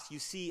Abbas, you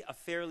see a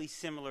fairly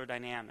similar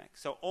dynamic.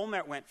 So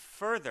Olmert went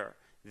further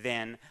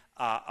than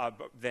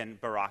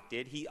Barak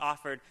did.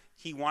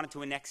 He wanted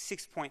to annex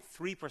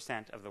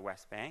 6.3% of the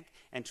West Bank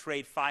and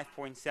trade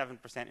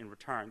 5.7% in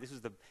return. This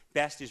was the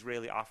best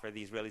Israeli offer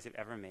the Israelis have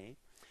ever made.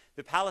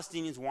 The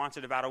Palestinians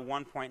wanted about a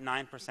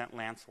 1.9%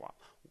 land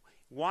swap.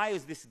 Why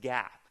is this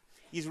gap?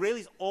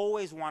 Israelis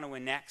always want to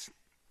annex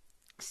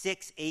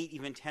 6, 8,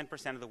 even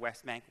 10% of the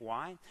West Bank.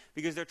 Why?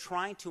 Because they're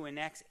trying to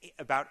annex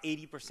about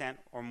 80%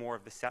 or more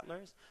of the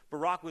settlers.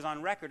 Barak was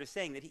on record as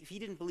saying that if he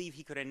didn't believe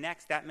he could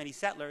annex that many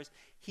settlers,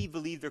 he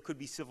believed there could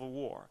be civil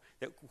war,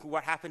 that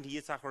what happened to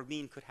Yitzhak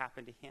Rabin could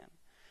happen to him.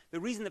 The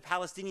reason the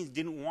Palestinians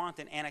didn't want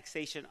an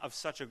annexation of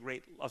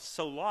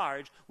so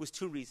large was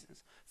two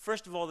reasons.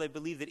 First of all, they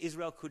believed that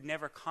Israel could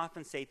never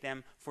compensate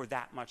them for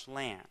that much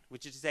land,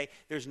 which is to say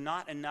there's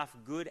not enough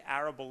good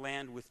arable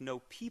land with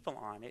no people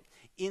on it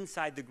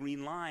inside the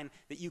Green Line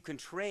that you can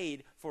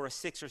trade for a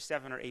 6 or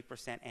 7 or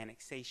 8%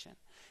 annexation.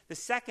 The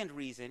second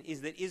reason is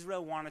that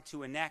Israel wanted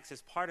to annex,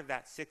 as part of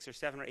that 6 or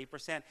 7 or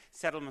 8%,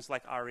 settlements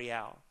like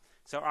Ariel.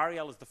 So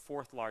Ariel is the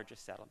 4th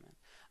largest settlement.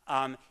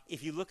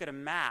 If you look at a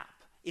map,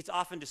 it's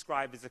often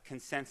described as a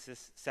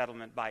consensus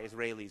settlement by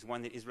Israelis,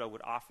 one that Israel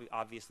would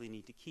obviously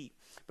need to keep.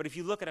 But if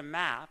you look at a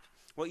map,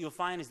 what you'll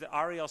find is that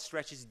Ariel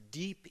stretches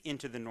deep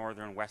into the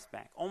northern West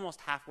Bank,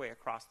 almost halfway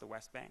across the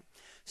West Bank.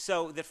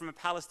 So that from a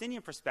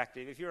Palestinian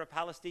perspective, if you're a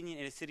Palestinian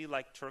in a city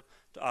like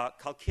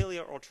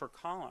Qalqilia or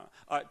Turkalum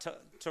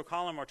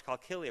or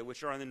Qalqilia,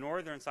 which are on the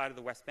northern side of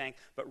the West Bank,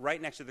 but right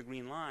next to the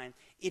Green Line,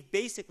 it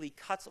basically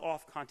cuts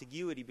off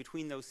contiguity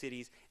between those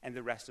cities and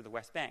the rest of the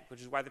West Bank, which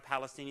is why the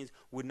Palestinians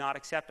would not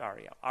accept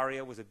Ariel.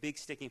 Ariel was a big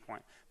sticking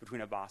point between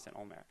Abbas and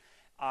Olmert.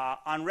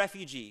 On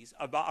refugees,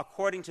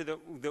 according to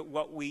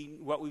what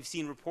we've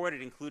seen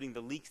reported, including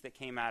the leaks that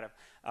came out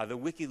of the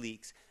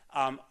WikiLeaks,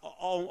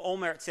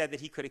 Olmert said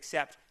that he could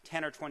accept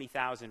 10 or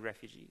 20,000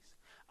 refugees.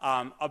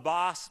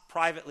 Abbas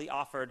privately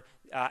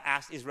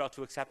asked Israel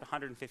to accept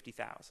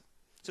 150,000.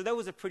 So that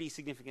was a pretty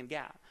significant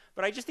gap.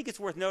 But I just think it's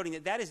worth noting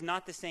that that is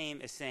not the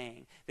same as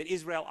saying that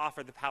Israel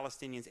offered the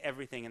Palestinians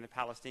everything and the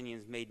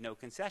Palestinians made no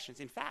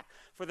concessions. In fact,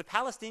 for the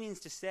Palestinians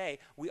to say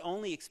we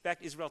only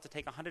expect Israel to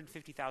take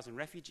 150,000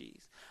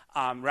 refugees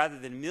rather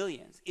than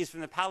millions is, from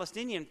the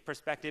Palestinian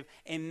perspective,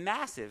 a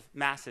massive,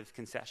 massive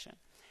concession.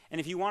 And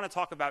if you want to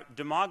talk about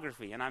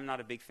demography, and I'm not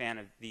a big fan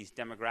of these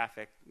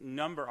demographic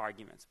number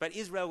arguments, but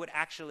Israel would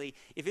actually,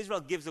 if Israel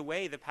gives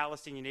away the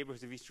Palestinian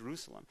neighborhoods of East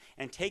Jerusalem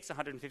and takes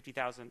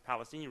 150,000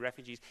 Palestinian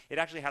refugees, it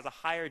actually has a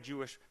higher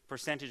Jewish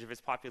percentage of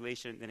its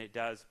population than it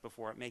does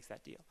before it makes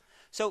that deal.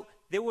 So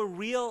there were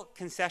real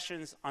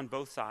concessions on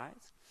both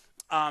sides.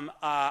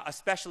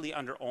 Especially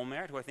under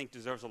Olmert, who I think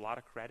deserves a lot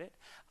of credit.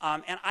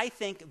 And I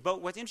think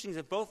what's interesting is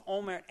that both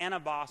Olmert and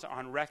Abbas are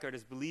on record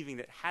as believing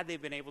that had they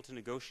been able to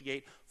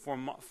negotiate for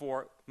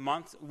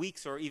months,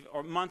 weeks, or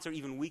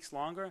even weeks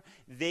longer,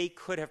 they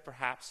could have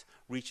perhaps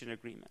reached an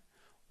agreement.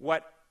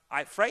 What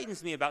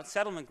frightens me about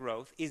settlement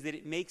growth is that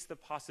it makes the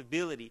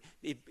possibility,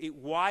 it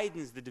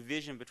widens the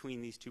division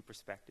between these two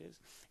perspectives,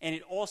 and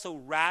it also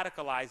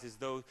radicalizes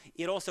those,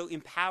 it also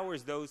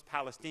empowers those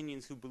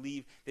Palestinians who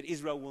believe that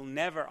Israel will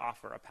never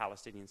offer a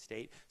Palestinian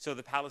state, so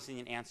the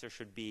Palestinian answer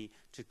should be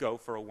to go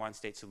for a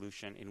one-state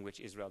solution in which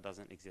Israel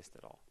doesn't exist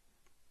at all.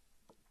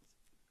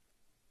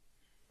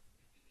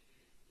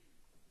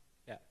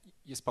 Yeah,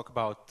 you spoke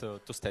about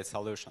two-state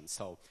solution,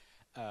 so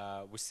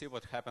we see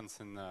what happens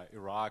in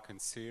Iraq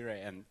and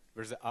Syria, and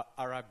there's an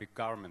Arabic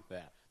government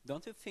there.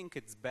 Don't you think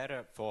it's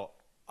better for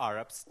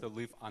Arabs to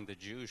live under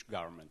Jewish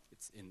government?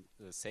 It's in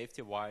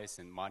safety-wise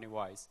and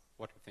money-wise.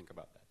 What do you think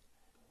about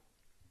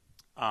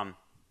that?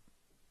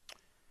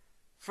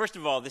 First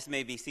of all, this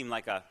may seem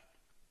like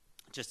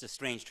just a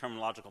strange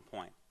terminological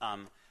point,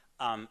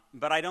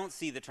 but I don't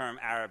see the term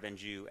Arab and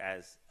Jew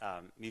as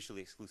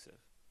mutually exclusive.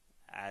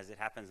 As it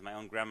happens, my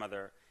own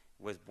grandmother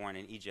was born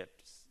in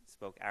Egypt,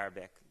 spoke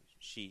Arabic.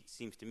 She,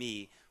 seems to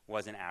me,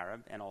 was an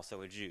Arab and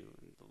also a Jew.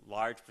 A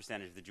large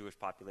percentage of the Jewish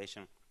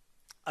population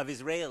of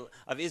Israel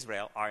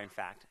are, in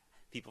fact,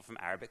 people from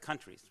Arabic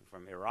countries,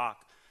 from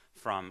Iraq,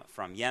 from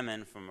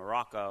Yemen, from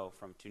Morocco,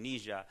 from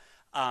Tunisia.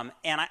 And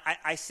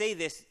I say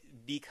this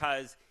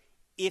because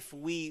if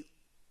we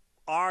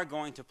are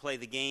going to play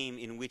the game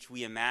in which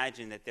we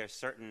imagine that there's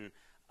certain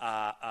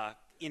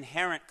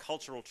inherent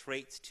cultural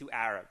traits to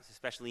Arabs,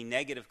 especially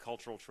negative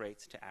cultural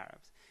traits to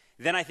Arabs,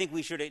 then I think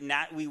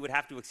we would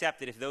have to accept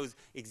that if those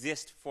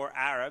exist for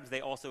Arabs,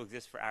 they also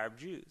exist for Arab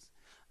Jews,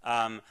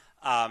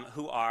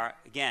 who are,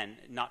 again,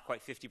 not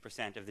quite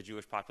 50% of the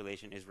Jewish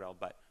population in Israel,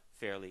 but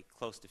fairly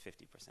close to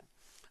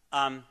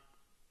 50%.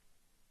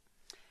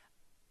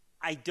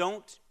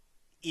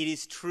 It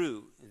is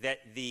true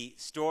that the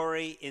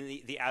story in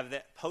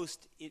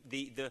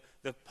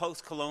the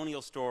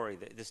post-colonial story,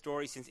 the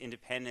story since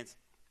independence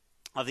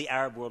of the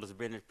Arab world has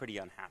been a pretty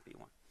unhappy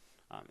one.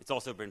 It's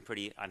also been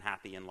pretty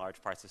unhappy in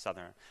large parts of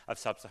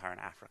sub-Saharan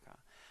Africa.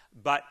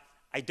 But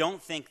I don't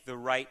think the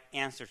right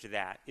answer to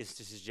that is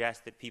to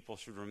suggest that people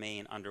should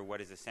remain under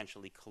what is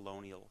essentially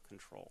colonial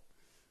control,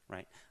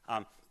 right?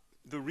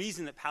 The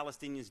reason that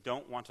Palestinians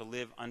don't want to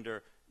live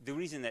under, the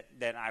reason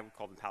that I would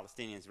call them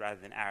Palestinians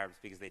rather than Arabs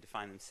because they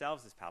define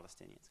themselves as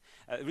Palestinians,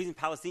 the reason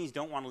Palestinians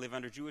don't want to live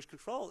under Jewish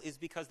control is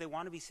because they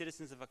want to be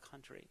citizens of a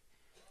country.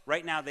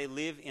 Right now they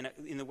live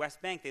in the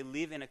West Bank, they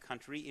live in a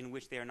country in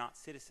which they are not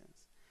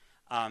citizens.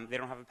 They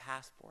don't have a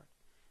passport.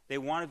 They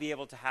want to be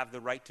able to have the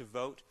right to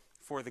vote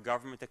for the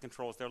government that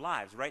controls their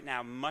lives. Right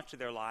now, much of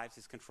their lives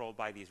is controlled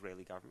by the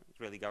Israeli government. The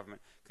Israeli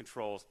government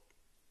controls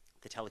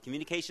the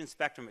telecommunications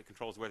spectrum. It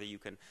controls whether you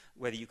can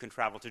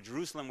travel to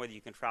Jerusalem, whether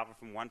you can travel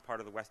from one part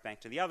of the West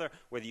Bank to the other,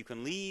 whether you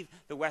can leave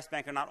the West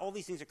Bank or not. All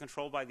these things are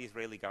controlled by the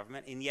Israeli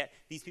government, and yet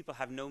these people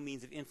have no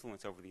means of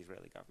influence over the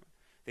Israeli government.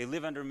 They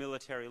live under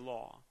military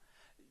law.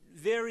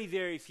 Very,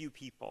 very few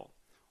people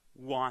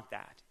want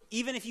that.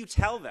 Even if you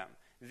tell them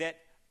that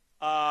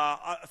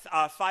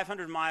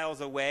 500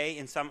 miles away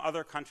in some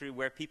other country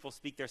where people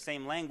speak their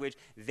same language,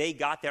 they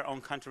got their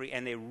own country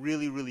and they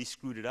really, really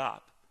screwed it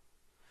up.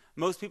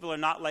 Most people are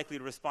not likely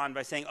to respond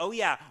by saying, oh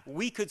yeah,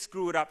 we could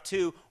screw it up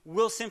too.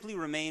 We'll simply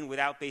remain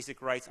without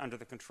basic rights under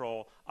the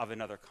control of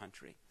another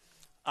country.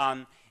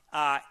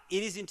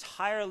 It is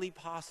entirely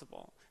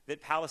possible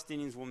that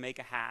Palestinians will make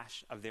a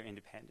hash of their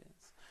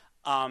independence.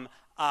 And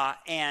I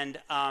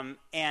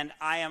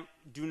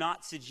do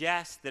not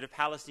suggest that a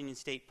Palestinian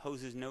state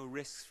poses no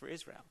risks for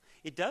Israel.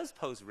 It does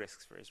pose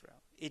risks for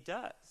Israel. It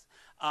does.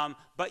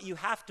 But you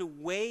have to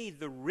weigh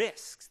the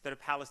risks that a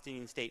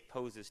Palestinian state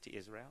poses to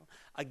Israel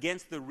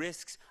against the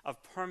risks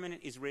of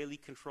permanent Israeli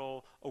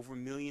control over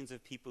millions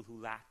of people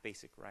who lack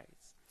basic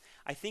rights.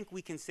 I think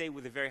we can say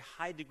with a very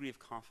high degree of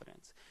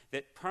confidence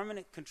that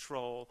permanent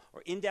control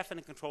or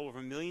indefinite control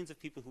over millions of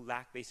people who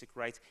lack basic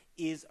rights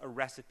is a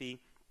recipe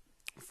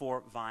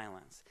for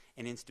violence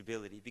and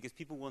instability, because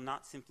people will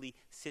not simply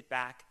sit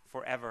back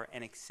forever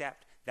and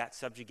accept that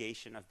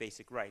subjugation of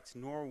basic rights,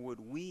 nor would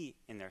we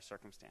in their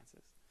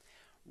circumstances.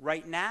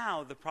 Right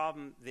now, the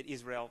problem that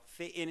Israel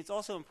and it's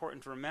also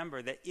important to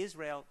remember that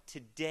Israel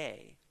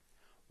today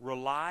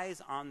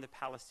relies on the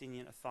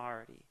Palestinian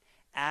Authority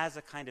as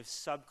a kind of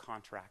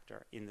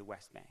subcontractor in the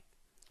West Bank.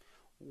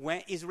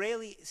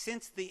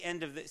 Since the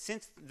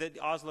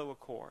Oslo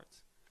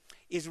Accords,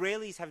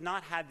 Israelis have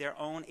not had their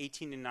own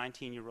 18 and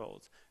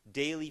 19-year-olds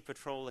daily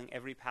patrolling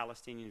every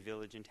Palestinian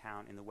village and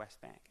town in the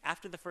West Bank.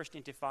 After the first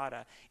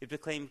Intifada, it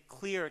became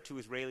clear to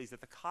Israelis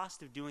that the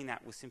cost of doing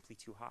that was simply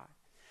too high.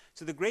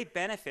 So the great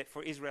benefit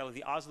for Israel of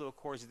the Oslo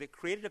Accords is that it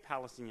created a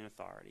Palestinian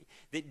Authority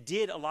that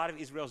did a lot of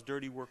Israel's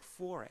dirty work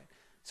for it.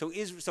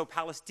 So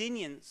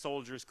Palestinian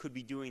soldiers could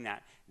be doing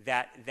that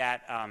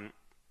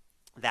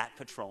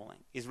patrolling.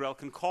 Israel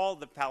can call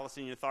the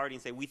Palestinian Authority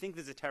and say, we think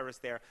there's a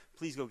terrorist there,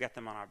 please go get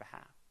them on our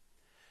behalf.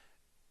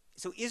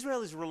 So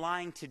Israel is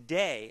relying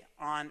today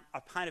on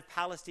a kind of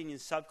Palestinian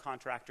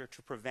subcontractor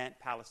to prevent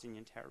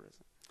Palestinian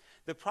terrorism.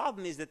 The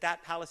problem is that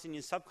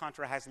Palestinian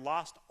subcontractor has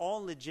lost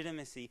all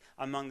legitimacy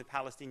among the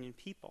Palestinian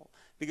people,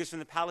 because from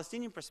the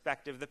Palestinian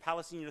perspective, the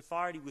Palestinian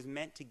Authority was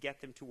meant to get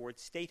them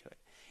towards statehood.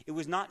 It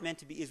was not meant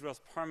to be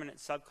Israel's permanent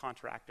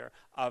subcontractor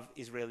of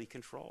Israeli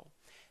control.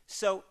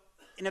 So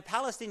in a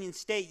Palestinian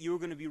state, you're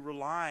going to be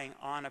relying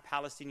on a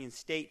Palestinian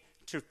state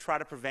to try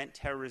to prevent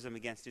terrorism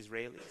against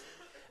Israelis.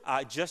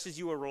 Just as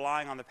you are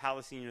relying on the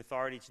Palestinian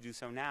Authority to do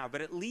so now.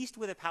 But at least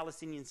with a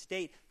Palestinian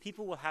state,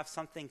 people will have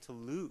something to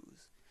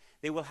lose.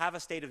 They will have a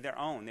state of their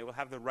own. They will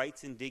have the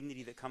rights and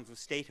dignity that comes with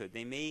statehood.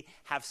 They may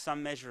have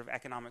some measure of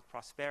economic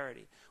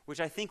prosperity, which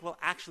I think will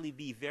actually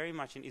be very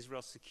much in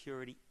Israel's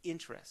security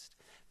interest,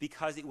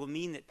 because it will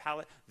mean that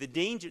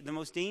the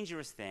most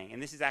dangerous thing,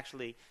 and this is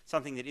actually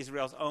something that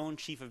Israel's own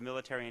chief of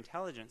military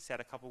intelligence said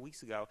a couple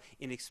weeks ago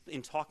in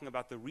talking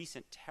about the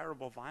recent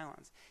terrible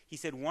violence. He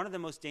said, one of the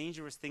most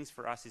dangerous things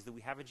for us is that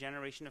we have a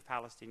generation of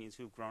Palestinians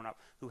who have grown up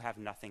who have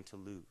nothing to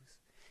lose.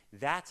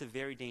 That's a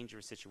very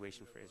dangerous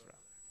situation for Israel.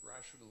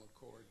 Rational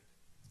accord?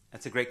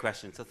 That's a great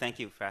question. So thank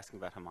you for asking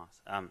about Hamas.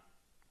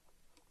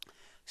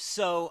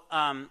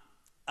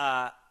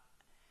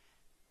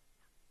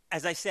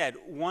 As I said,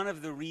 one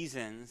of the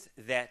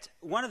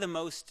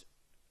most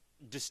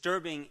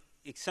disturbing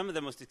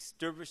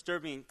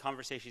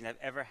conversations I've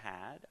ever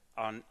had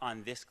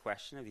on this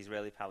question of the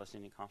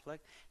Israeli-Palestinian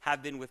conflict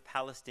have been with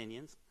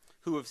Palestinians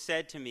who have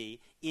said to me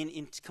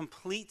in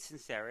complete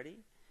sincerity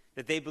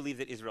that they believe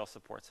that Israel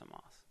supports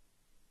Hamas.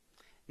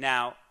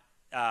 Now,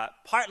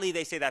 partly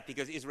they say that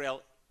because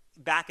Israel,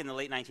 back in the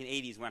late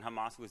 1980s when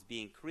Hamas was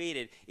being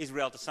created,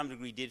 Israel to some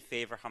degree did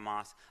favor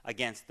Hamas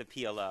against the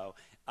PLO,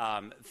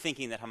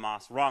 thinking that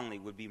Hamas wrongly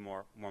would be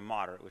more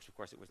moderate, which of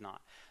course it was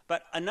not.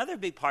 But another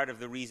big part of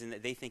the reason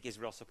that they think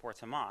Israel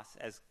supports Hamas,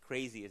 as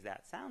crazy as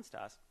that sounds to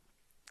us,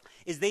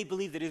 is they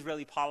believe that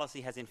Israeli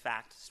policy has in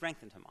fact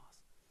strengthened Hamas.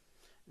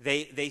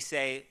 They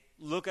say,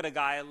 look at a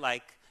guy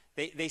like,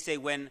 they say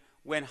when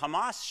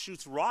Hamas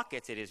shoots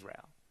rockets at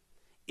Israel,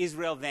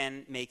 Israel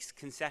then makes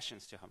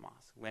concessions to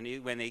Hamas. When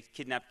they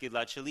kidnapped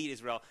Gilad Shalit,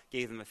 Israel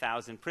gave them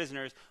 1,000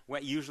 prisoners.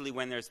 Usually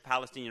when there's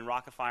Palestinian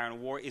rocket fire in a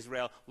war,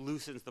 Israel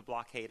loosens the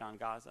blockade on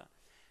Gaza.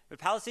 But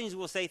Palestinians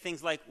will say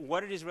things like,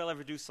 what did Israel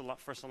ever do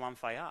for Salam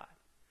Fayyad?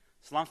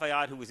 Salam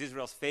Fayyad, who was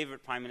Israel's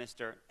favorite prime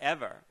minister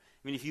ever.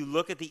 I mean, if you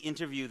look at the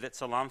interview that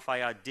Salam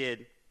Fayyad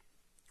did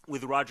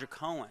with Roger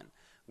Cohen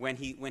when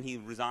he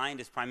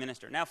resigned as prime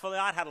minister. Now,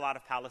 Fayyad had a lot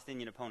of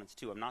Palestinian opponents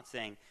too. I'm not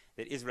saying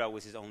that Israel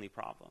was his only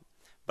problem.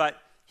 But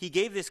he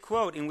gave this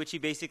quote in which he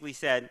basically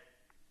said,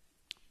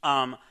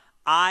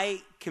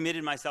 I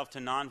committed myself to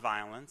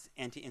nonviolence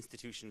and to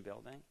institution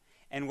building,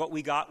 and what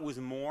we got was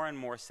more and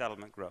more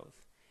settlement growth.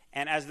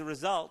 And as the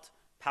result,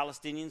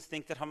 Palestinians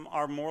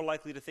are more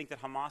likely to think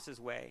that Hamas's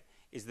way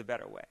is the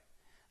better way.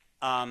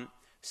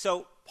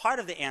 So part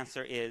of the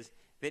answer is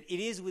that it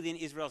is within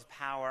Israel's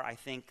power, I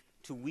think,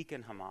 to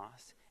weaken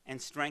Hamas and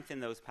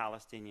strengthen those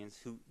Palestinians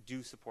who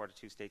do support a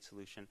two-state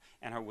solution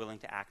and are willing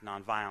to act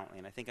nonviolently.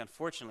 And I think,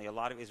 unfortunately, a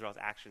lot of Israel's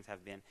actions have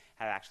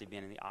actually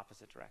been in the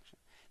opposite direction.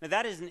 Now,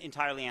 that doesn't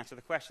entirely answer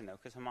the question, though,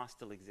 because Hamas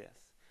still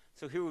exists.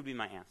 So here would be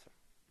my answer.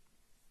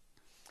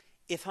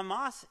 If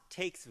Hamas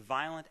takes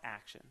violent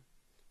action,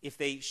 if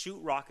they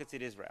shoot rockets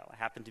at Israel, I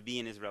happened to be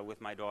in Israel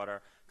with my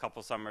daughter a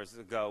couple summers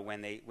ago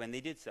when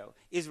they did so,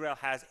 Israel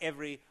has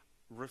every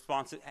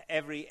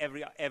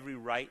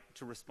right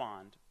to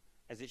respond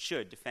as it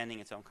should, defending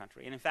its own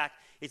country. And in fact,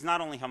 it's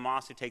not only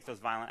Hamas who takes those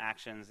violent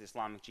actions.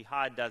 Islamic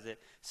Jihad does it.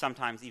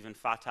 Sometimes even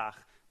Fatah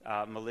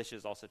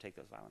militias also take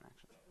those violent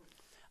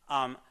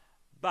actions.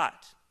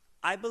 But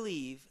I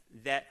believe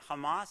that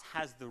Hamas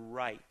has the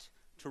right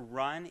to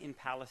run in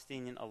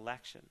Palestinian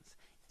elections,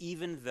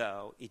 even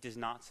though it does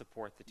not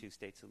support the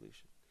two-state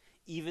solution,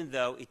 even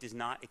though it does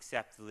not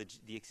accept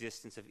the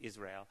existence of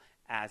Israel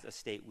as a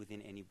state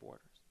within any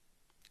borders.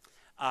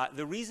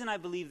 The reason I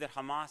believe that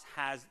Hamas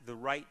has the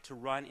right to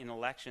run in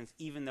elections,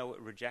 even though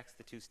it rejects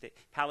the two-state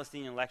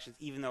Palestinian elections,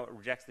 even though it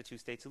rejects the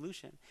two-state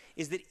solution,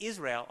 is that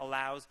Israel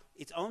allows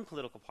its own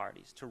political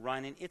parties to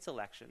run in its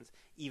elections,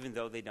 even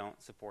though they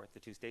don't support the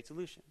two-state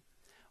solution.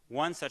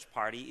 One such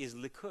party is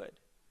Likud.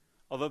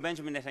 Although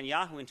Benjamin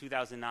Netanyahu in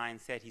 2009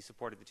 said he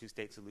supported the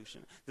two-state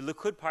solution, the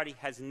Likud party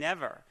has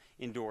never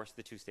endorsed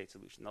the two-state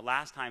solution. The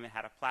last time it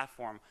had a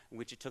platform in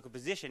which it took a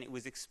position, it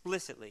was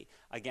explicitly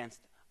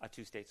against a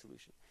two-state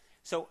solution.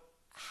 So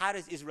how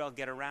does Israel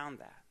get around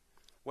that?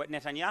 What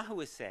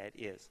Netanyahu has said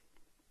is,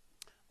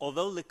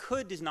 although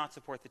Likud does not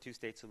support the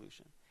two-state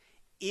solution,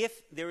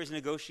 if there is a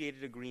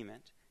negotiated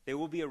agreement, there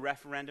will be a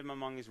referendum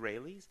among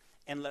Israelis,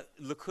 and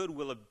Likud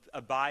will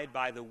abide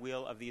by the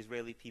will of the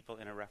Israeli people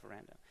in a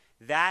referendum.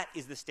 That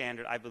is the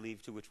standard, I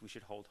believe, to which we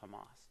should hold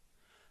Hamas.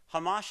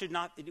 Hamas should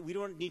not, we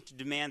don't need to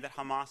demand that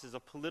Hamas as a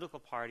political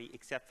party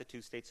accept the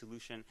two-state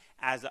solution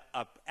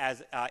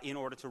in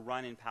order to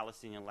run in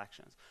Palestinian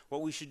elections.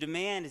 What we should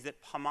demand is that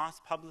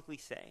Hamas publicly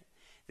say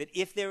that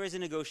if there is a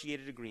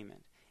negotiated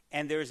agreement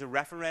and there is a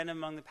referendum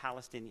among the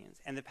Palestinians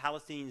and the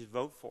Palestinians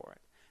vote for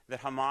it,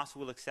 that Hamas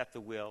will accept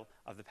the will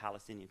of the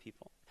Palestinian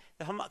people.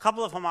 A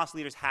couple of Hamas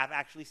leaders have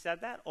actually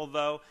said that,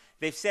 although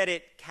they've said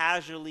it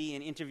casually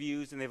in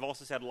interviews, and they've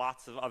also said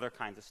lots of other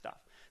kinds of stuff.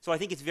 So I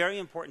think it's very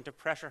important to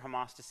pressure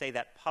Hamas to say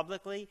that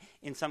publicly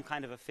in some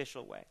kind of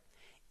official way.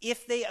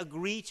 If they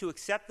agree to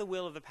accept the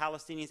will of the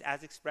Palestinians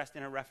as expressed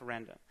in a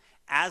referendum,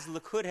 as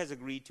Likud has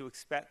agreed to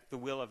accept the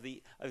will of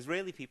the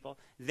Israeli people,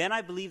 then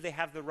I believe they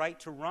have the right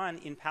to run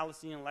in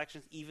Palestinian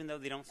elections even though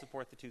they don't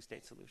support the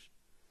two-state solution.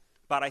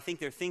 But I think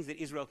there are things that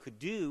Israel could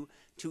do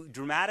to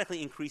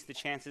dramatically increase the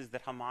chances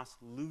that Hamas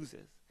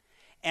loses.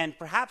 And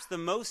perhaps the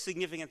most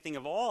significant thing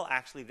of all,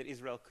 actually, that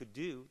Israel could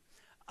do,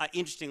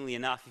 interestingly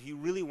enough, if you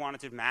really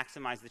wanted to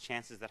maximize the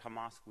chances that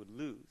Hamas would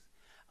lose,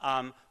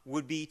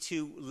 would be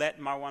to let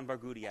Marwan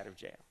Barghouti out of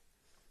jail.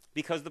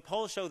 Because the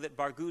polls show that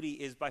Barghouti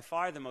is by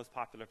far the most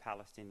popular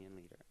Palestinian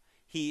leader.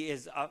 He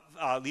is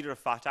a leader of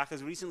Fatah.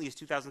 As recently as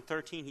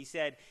 2013, he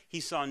said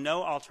he saw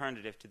no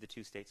alternative to the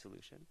two-state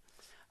solution.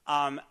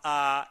 And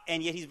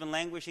yet he's been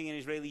languishing in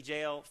Israeli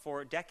jail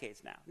for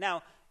decades now.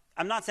 Now,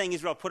 I'm not saying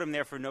Israel put him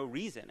there for no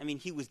reason. I mean,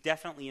 he was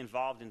definitely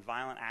involved in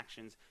violent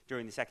actions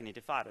during the Second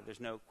Intifada. There's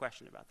no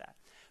question about that.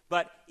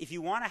 But if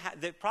you want to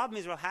the problem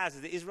Israel has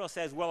is that Israel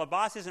says, well,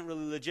 Abbas isn't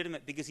really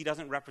legitimate because he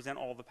doesn't represent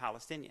all the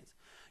Palestinians.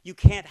 You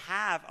can't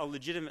have a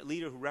legitimate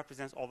leader who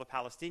represents all the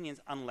Palestinians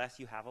unless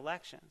you have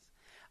elections.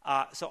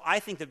 So I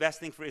think the best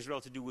thing for Israel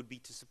to do would be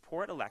to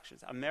support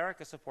elections,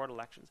 America support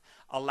elections,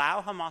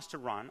 allow Hamas to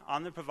run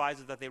on the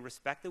proviso that they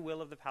respect the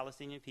will of the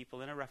Palestinian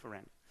people in a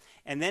referendum.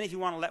 And then if you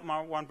want to let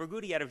Marwan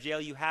Barghouti out of jail,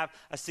 you have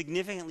a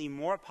significantly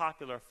more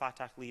popular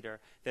Fatah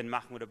leader than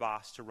Mahmoud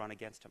Abbas to run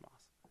against Hamas.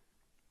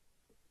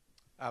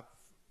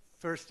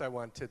 First, I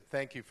want to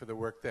thank you for the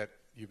work that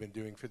you've been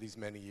doing for these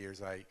many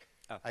years. I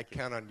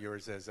count on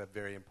yours as a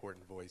very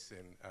important voice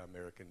in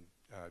American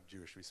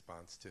Jewish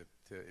response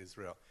to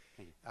Israel.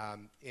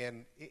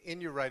 And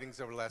in your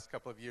writings over the last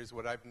couple of years,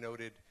 what I've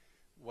noted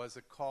was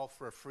a call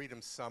for a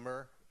freedom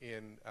summer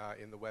in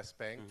the West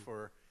Bank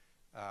for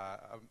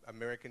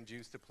American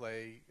Jews to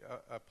play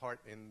a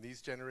part in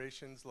these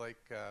generations like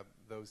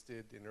those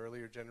did in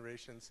earlier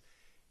generations,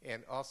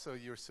 and also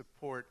your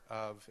support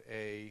of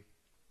a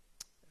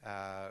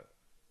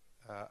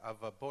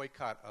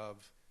boycott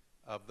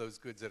of those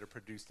goods that are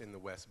produced in the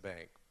West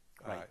Bank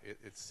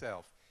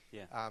itself.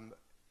 Yeah.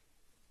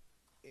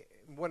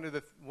 One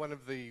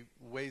of the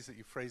ways that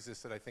you phrase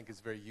this that I think is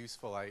very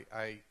useful,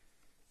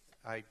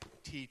 I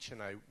teach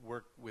and I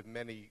work with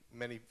many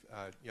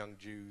young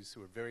Jews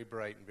who are very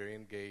bright and very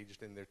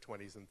engaged in their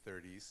 20s and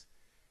 30s,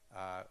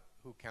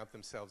 who count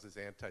themselves as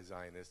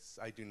anti-Zionists.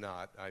 I do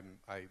not.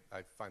 I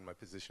find my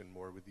position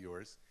more with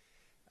yours.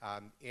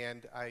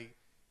 And I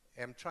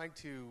am trying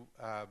to,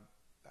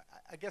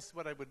 I guess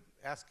what I would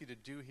ask you to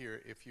do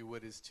here, if you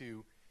would, is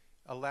to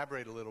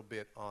elaborate a little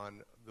bit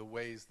on the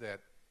ways that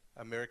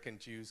American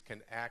Jews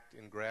can act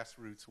in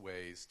grassroots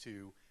ways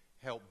to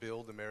help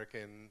build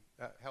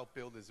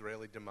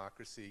Israeli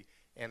democracy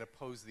and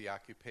oppose the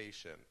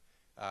occupation.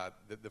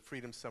 The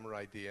Freedom Summer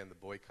idea and the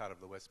boycott of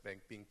the West Bank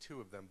being two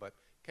of them, but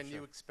can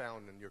you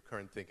expound on your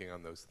current thinking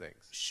on those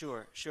things?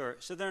 Sure.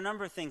 So there are a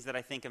number of things that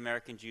I think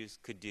American Jews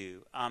could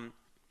do.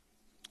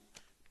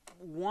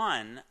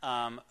 One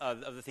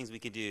of the things we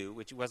could do,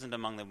 which wasn't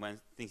among the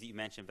things that you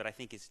mentioned, but I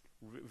think is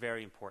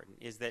very important,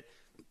 is that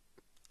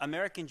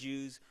American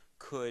Jews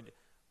could,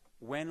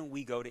 when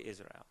we go to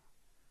Israel,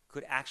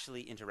 could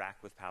actually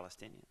interact with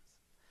Palestinians.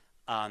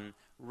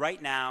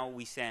 Right now,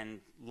 we send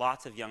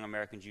lots of young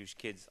American Jewish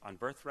kids on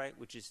birthright,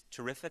 which is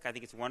terrific. I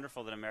think it's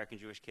wonderful that American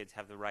Jewish kids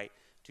have the right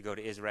to go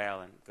to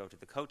Israel and go to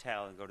the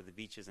Kotel and go to the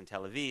beaches in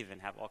Tel Aviv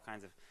and have all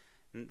kinds of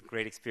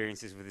great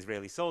experiences with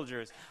Israeli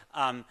soldiers.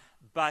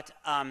 But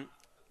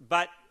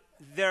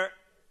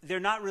they're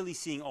not really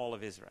seeing all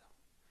of Israel.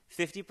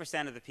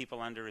 50% of the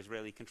people under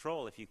Israeli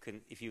control, if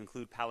you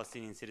include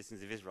Palestinian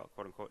citizens of Israel,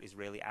 quote unquote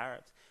Israeli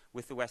Arabs,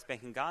 with the West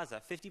Bank and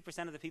Gaza,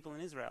 50% of the people in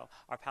Israel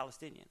are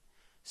Palestinian.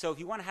 So if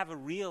you want to have a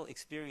real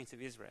experience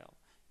of Israel,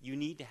 you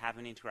need to have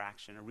an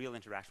interaction, a real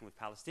interaction with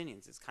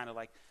Palestinians. It's kind of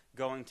like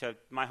going to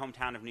my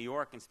hometown of New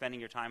York and spending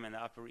your time in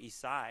the Upper East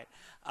Side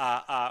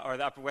or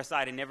the Upper West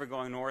Side and never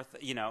going north,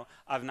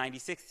 of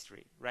 96th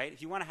Street, right?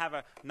 If you want to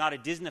have not a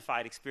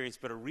Disneyfied experience,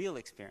 but a real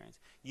experience,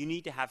 you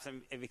need to have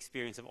some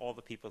experience of all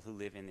the people who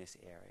live in this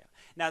area.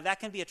 Now, that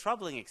can be a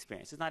troubling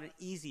experience. It's not an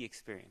easy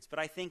experience. But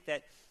I think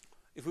that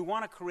if we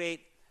want to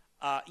create,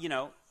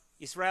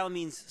 Israel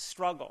means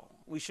struggle.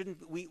 We should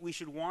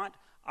want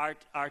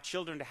our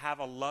children to have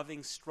a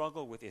loving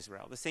struggle with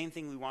Israel. The same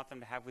thing we want them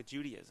to have with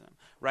Judaism,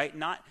 right?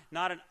 Not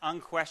an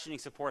unquestioning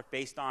support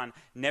based on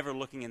never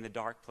looking in the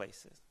dark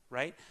places,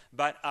 right?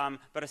 But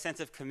a sense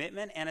of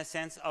commitment and a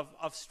sense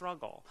of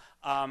struggle,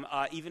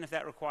 even if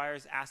that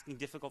requires asking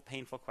difficult,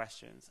 painful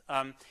questions.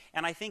 And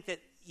I think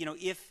that,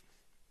 if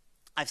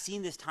I've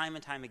seen this time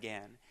and time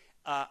again,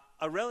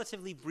 a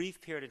relatively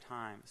brief period of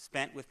time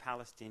spent with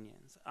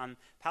Palestinians.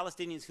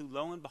 Palestinians who,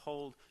 lo and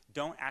behold,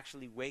 don't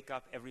actually wake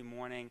up every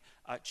morning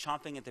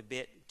chomping at the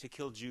bit to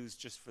kill Jews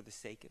just for the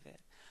sake of it.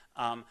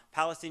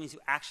 Palestinians who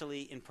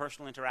actually, in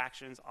personal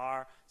interactions,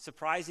 are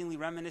surprisingly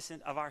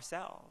reminiscent of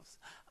ourselves,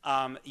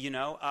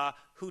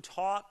 who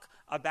talk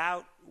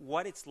about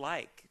what it's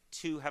like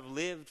to have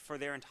lived for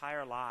their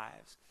entire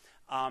lives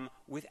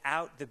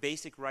without the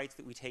basic rights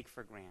that we take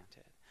for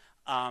granted.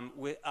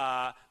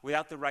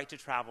 Without the right to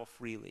travel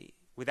freely,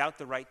 without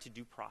the right to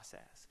due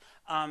process.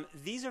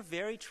 These are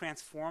very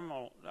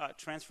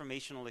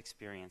transformational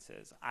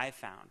experiences, I've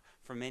found,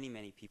 for many,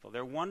 many people.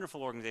 There are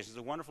wonderful organizations.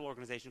 There's a wonderful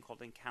organization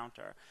called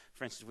Encounter,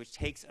 for instance, which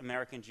takes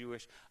American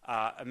Jews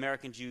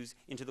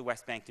into the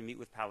West Bank to meet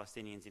with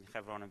Palestinians in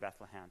Hebron and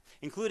Bethlehem,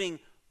 including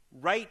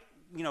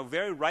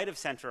very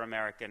right-of-center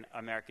American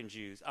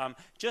Jews.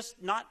 Just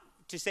not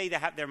to say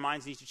that their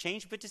minds need to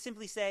change, but to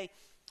simply say,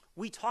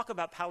 we talk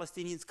about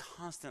Palestinians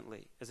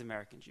constantly as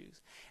American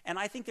Jews. And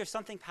I think there's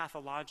something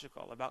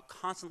pathological about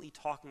constantly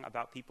talking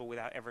about people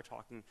without ever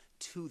talking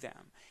to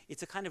them.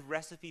 It's a kind of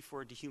recipe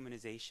for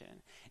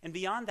dehumanization. And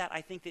beyond that, I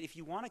think that if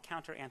you want to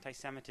counter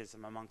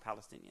anti-Semitism among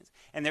Palestinians,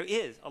 and there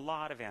is a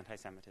lot of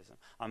anti-Semitism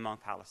among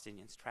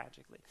Palestinians,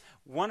 tragically,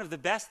 one of the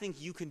best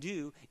things you can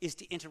do is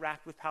to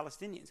interact with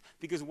Palestinians.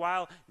 Because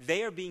while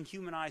they are being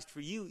humanized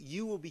for you,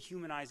 you will be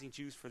humanizing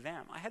Jews for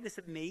them. I had this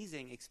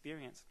amazing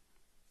experience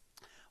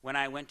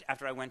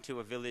after I went to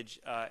a village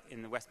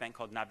in the West Bank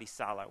called Nabi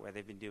Salah, where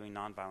they've been doing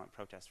nonviolent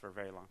protests for a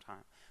very long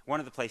time. One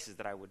of the places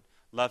that I would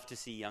love to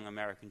see young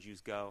American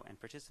Jews go and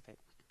participate.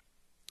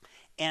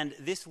 And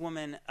this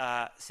woman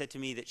said to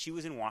me that she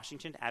was in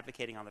Washington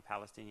advocating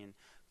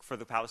for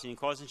the Palestinian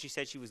cause, and she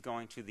said she was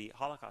going to the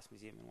Holocaust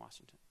Museum in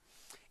Washington.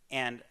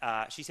 And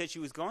she said she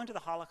was going to the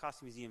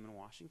Holocaust Museum in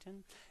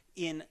Washington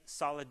in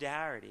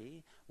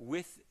solidarity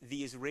with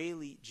the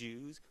Israeli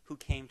Jews who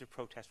came to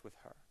protest with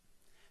her.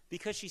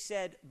 Because she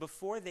said,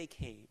 before they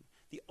came,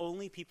 the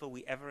only people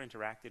we ever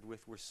interacted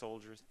with were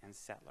soldiers and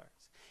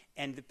settlers.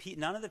 And very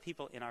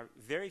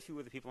few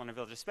of the people in our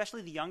village,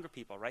 especially the younger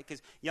people, right?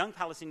 Because young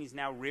Palestinians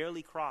now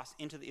rarely cross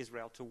into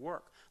Israel to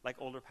work like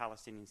older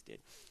Palestinians did.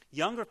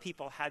 Younger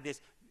people had this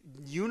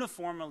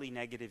uniformly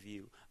negative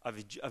view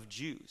of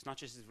Jews, not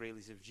just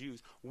Israelis, of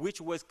Jews,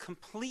 which was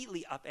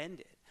completely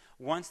upended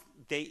once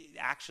they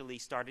actually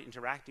started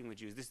interacting with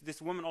Jews.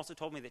 This woman also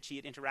told me that she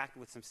had interacted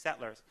with some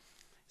settlers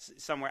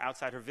somewhere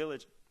outside her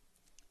village,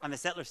 and the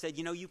settler said,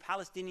 you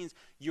Palestinians,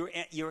 you're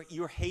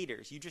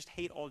haters. You just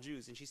hate all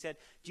Jews. And she said,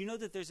 do you know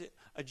that there's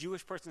a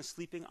Jewish person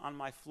sleeping on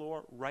my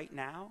floor right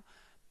now?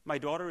 My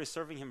daughter is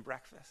serving him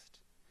breakfast.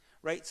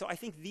 Right? So I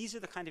think these are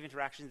the kind of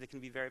interactions that can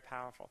be very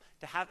powerful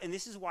to have, and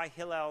this is why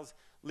Hillel's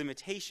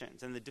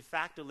limitations and the de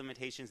facto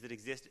limitations that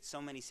exist at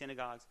so many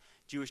synagogues,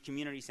 Jewish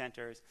community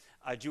centers,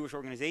 Jewish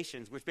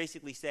organizations, which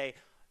basically say,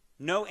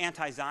 no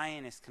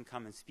anti-Zionist can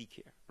come and speak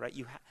here, right?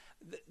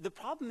 The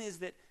problem is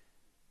that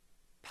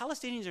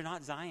Palestinians are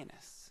not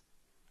Zionists,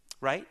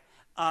 right?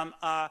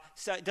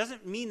 So it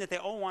doesn't mean that they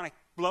all want to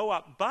blow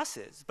up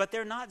buses, but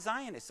they're not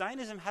Zionists.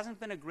 Zionism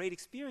hasn't been a great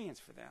experience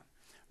for them,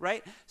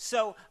 right?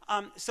 So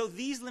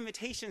these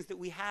limitations that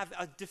we have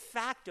de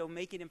facto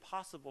make it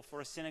impossible for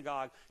a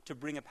synagogue to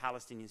bring a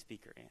Palestinian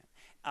speaker in,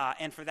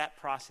 and for that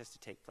process to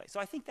take place. So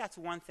I think that's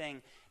one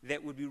thing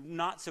that would be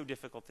not so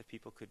difficult that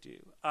people could do.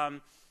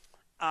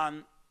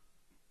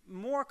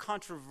 More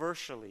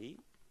controversially,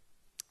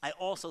 I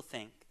also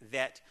think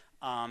that,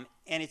 and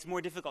it's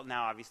more difficult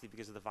now, obviously,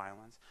 because of the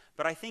violence,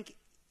 but I think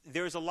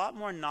there's a lot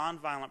more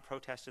nonviolent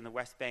protest in the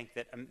West Bank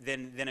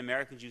than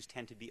American Jews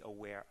tend to be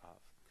aware of.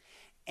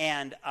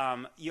 And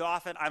I'm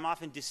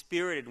often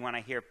dispirited when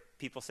I hear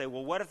people say,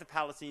 well, what if the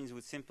Palestinians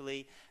would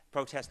simply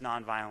protest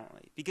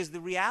nonviolently? Because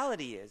the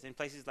reality is, in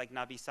places like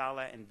Nabi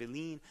Saleh and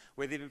Bilin,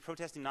 where they've been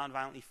protesting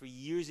nonviolently for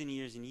years and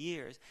years and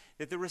years,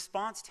 that the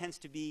response tends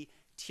to be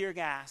tear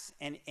gas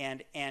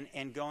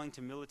and going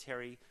to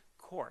military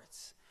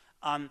courts.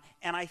 And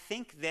I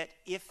think that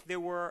if there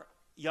were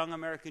young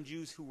American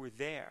Jews who were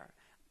there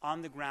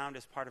on the ground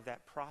as part of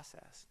that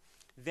process,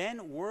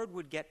 then word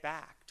would get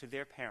back to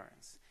their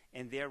parents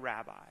and their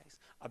rabbis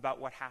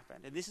about what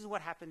happened. And this is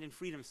what happened in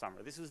Freedom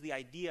Summer. This was the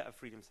idea of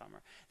Freedom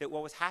Summer, that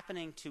what was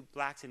happening to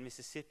blacks in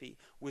Mississippi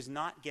was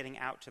not getting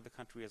out to the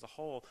country as a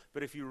whole,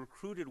 but if you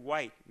recruited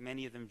white,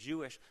 many of them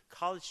Jewish,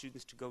 college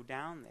students to go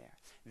down there,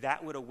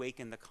 that would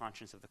awaken the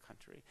conscience of the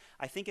country.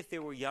 I think if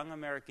there were young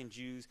American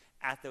Jews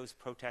at those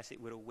protests,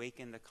 it would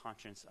awaken the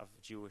conscience of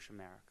Jewish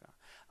America.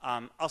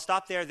 I'll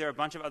stop there. There are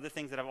a bunch of other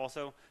things that I've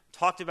also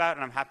talked about,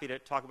 and I'm happy to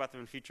talk about them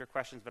in future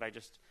questions, but I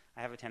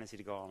have a tendency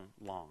to go on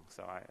long,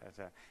 so I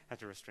have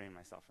to restrain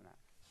myself in that.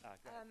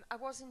 I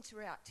was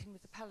interacting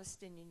with a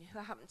Palestinian who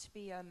happened to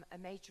be a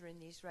major in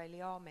the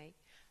Israeli army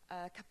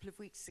a couple of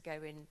weeks ago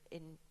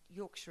in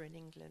Yorkshire in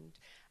England,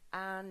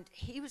 and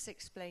he was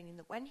explaining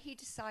that when he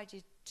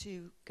decided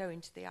to go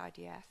into the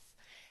IDF,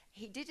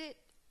 he did it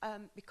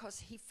because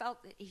he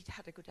felt that he'd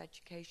had a good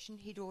education,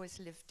 he'd always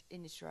lived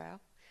in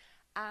Israel,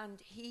 and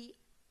he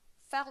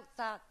felt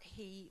that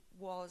he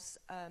was,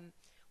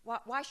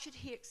 why should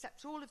he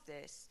accept all of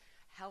this,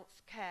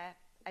 healthcare,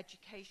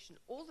 education,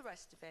 all the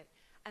rest of it,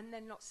 and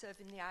then not serve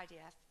in the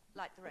IDF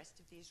like the rest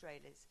of the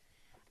Israelis?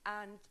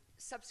 And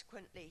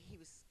subsequently, he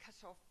was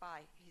cut off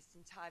by his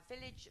entire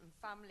village and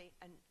family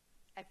and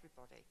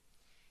everybody.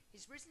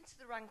 He's risen to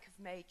the rank of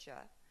major,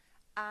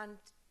 and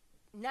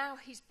now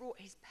he's brought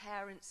his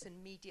parents and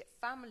immediate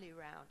family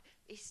around.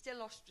 He's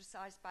still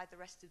ostracized by the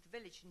rest of the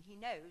village, and he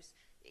knows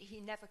that he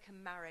never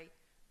can marry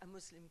a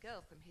Muslim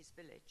girl from his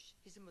village.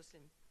 He's a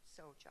Muslim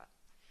soldier.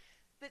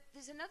 But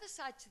there's another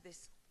side to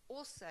this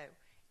also,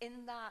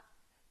 in that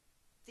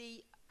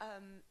the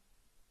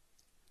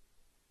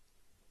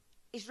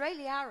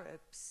Israeli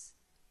Arabs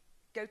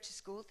go to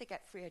school, they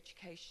get free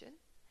education,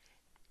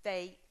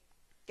 they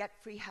get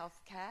free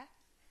healthcare,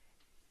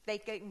 they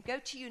can go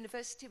to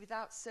university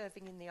without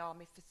serving in the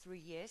army for 3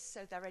 years,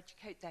 so they're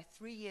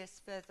 3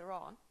 years further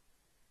on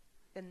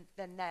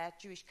than their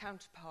Jewish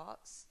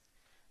counterparts.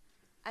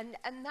 And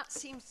that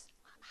seems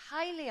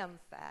highly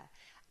unfair.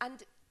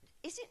 And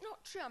is it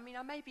not true, I mean,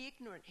 I may be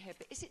ignorant here,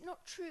 but is it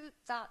not true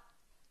that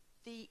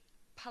the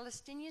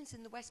Palestinians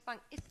in the West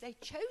Bank, if they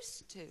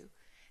chose to,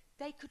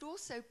 they could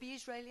also be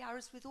Israeli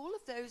Arabs with all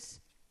of those,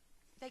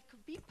 they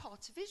could be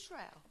part of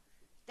Israel.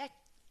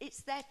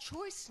 It's their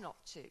choice not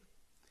to.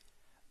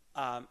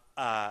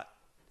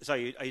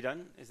 Sorry, are you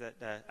done? Is that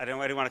I didn't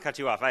want to cut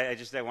you off. I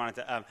wanted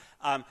to.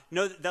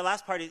 No, the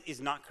last part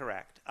is not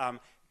correct.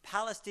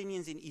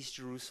 Palestinians in East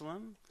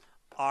Jerusalem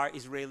are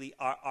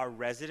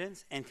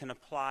residents and can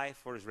apply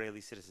for Israeli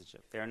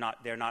citizenship. They're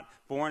not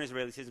born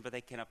Israeli citizens, but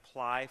they can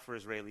apply for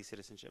Israeli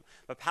citizenship.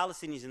 But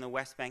Palestinians in the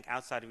West Bank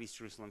outside of East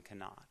Jerusalem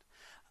cannot.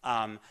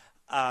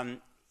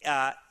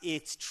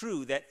 It's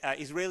true that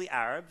Israeli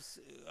Arabs,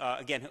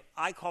 again,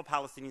 I call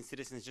Palestinian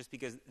citizens just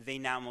because they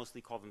now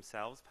mostly call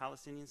themselves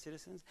Palestinian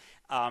citizens,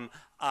 are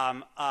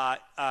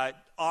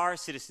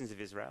citizens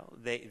of Israel.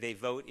 They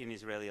vote in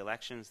Israeli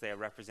elections. They are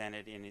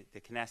represented in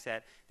the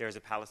Knesset. There is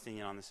a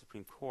Palestinian on the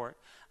Supreme Court.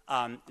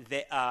 And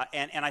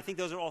I think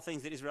those are all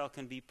things that Israel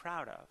can be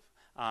proud of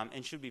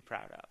and should be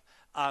proud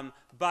of.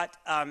 But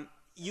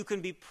you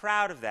can be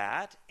proud of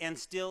that and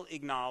still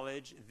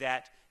acknowledge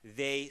that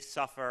they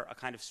suffer a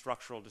kind of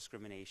structural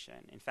discrimination.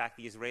 In fact,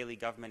 the Israeli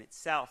government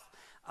itself,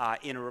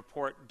 in a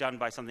report done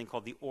by something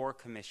called the Orr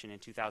Commission in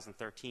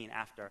 2013,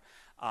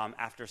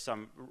 after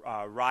some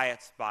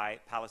riots by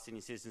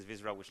Palestinian citizens of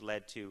Israel, which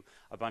led to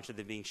a bunch of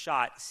them being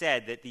shot,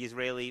 said that the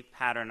Israeli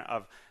pattern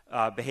of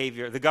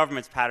behavior, the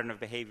government's pattern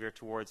of behavior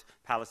towards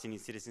Palestinian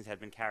citizens had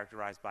been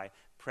characterized by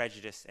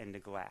prejudice and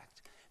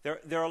neglect. There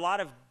are a lot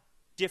of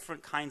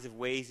different kinds of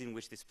ways in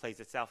which this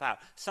plays itself out.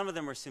 Some of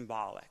them are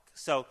symbolic.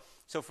 So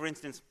for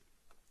instance,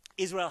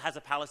 Israel has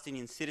a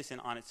Palestinian citizen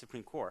on its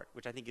Supreme Court,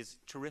 which I think is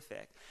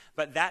terrific,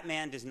 but that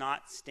man does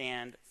not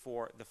stand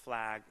for the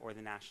flag or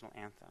the national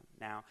anthem.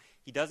 Now,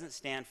 he doesn't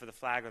stand for the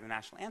flag or the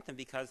national anthem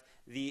because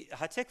the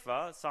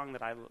Hatikva, a song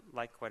that I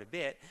like quite a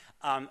bit,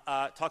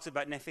 talks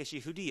about Nefesh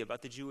Yehudi,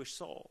 about the Jewish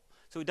soul.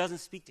 So it doesn't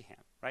speak to him,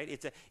 right?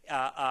 It's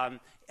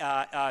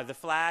the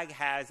flag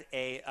has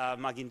a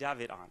Magin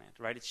David on it,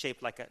 right? It's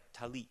shaped like a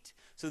talit.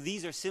 So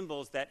these are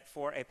symbols that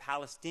for a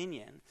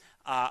Palestinian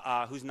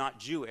who's not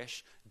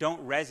Jewish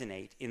don't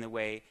resonate in the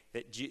way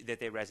that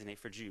they resonate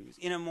for Jews.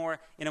 In a more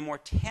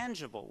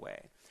tangible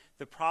way,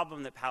 the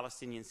problem that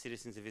Palestinian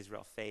citizens of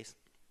Israel face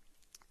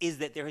is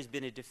that there has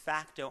been a de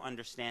facto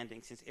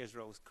understanding since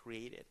Israel was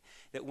created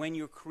that when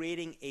you're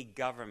creating a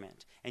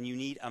government and you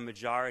need a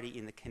majority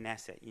in the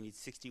Knesset, you need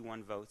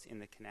 61 votes in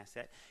the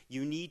Knesset,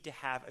 you need to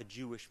have a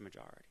Jewish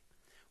majority.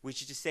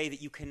 which is to say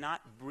that you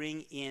cannot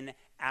bring in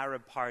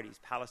Arab parties,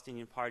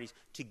 Palestinian parties,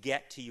 to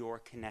get to your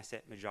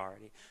Knesset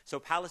majority. So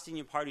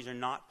Palestinian parties are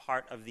not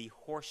part of the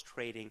horse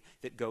trading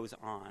that goes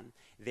on.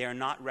 They are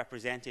not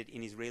represented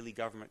in Israeli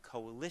government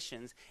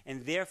coalitions,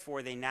 and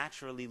therefore they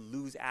naturally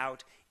lose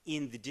out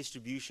in the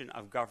distribution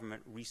of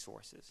government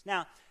resources.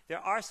 Now, there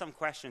are some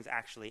questions,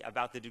 actually,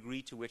 about the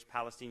degree to which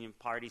Palestinian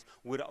parties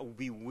would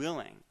be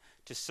willing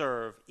to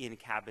serve in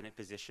cabinet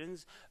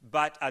positions,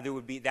 but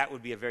that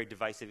would be a very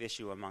divisive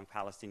issue among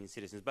Palestinian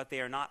citizens, but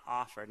they are not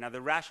offered. Now,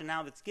 the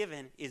rationale that's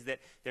given is that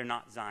they're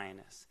not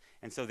Zionists,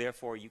 and so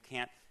therefore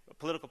a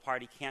political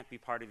party can't be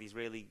part of the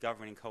Israeli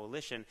governing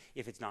coalition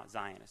if it's not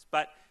Zionist.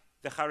 But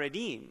the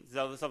Haredim,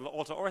 some of the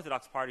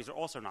ultra-Orthodox parties, are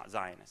also not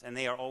Zionists, and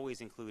they are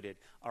always included,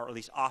 or at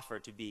least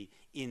offered to be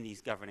in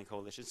these governing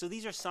coalitions. So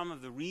these are some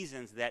of the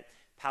reasons that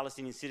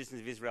Palestinian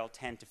citizens of Israel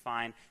tend to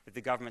find that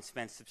the government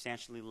spends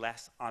substantially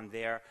less on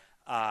their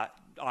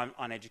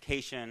on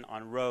education,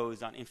 on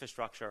roads, on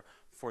infrastructure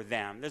for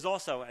them. There's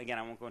also, again,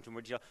 I won't go into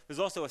more detail, there's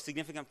also a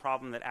significant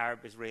problem that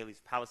Arab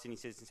Israelis, Palestinian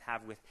citizens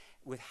have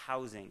with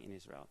housing in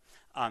Israel.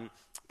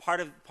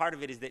 Part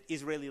of it is that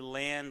Israeli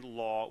land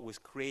law was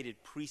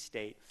created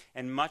pre-state,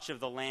 and much of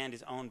the land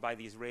is owned by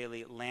the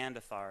Israeli Land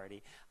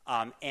Authority,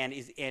 and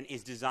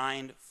is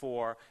designed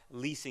for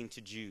leasing to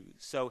Jews.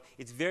 So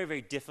it's very,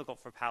 very difficult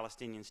for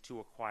Palestinians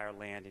to acquire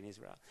land in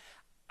Israel.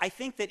 I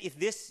think that if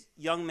this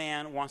young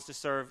man wants to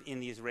serve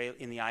in the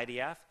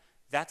IDF,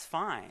 that's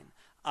fine.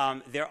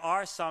 There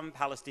are some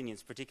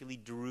Palestinians, particularly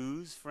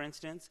Druze, for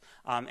instance,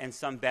 and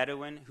some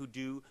Bedouin who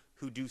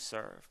do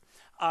serve.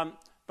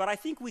 But I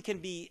think we can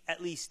be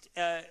at least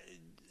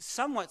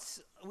somewhat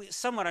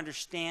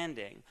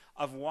understanding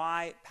of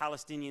why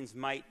Palestinians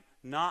might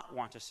not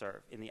want to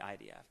serve in the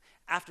IDF.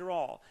 After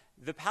all,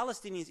 the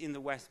Palestinians in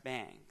the West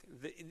Bank,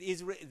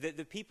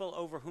 the people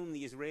over whom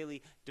the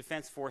Israeli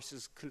Defense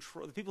Forces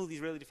control, the people who the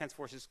Israeli Defense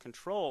Forces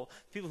control,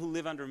 people who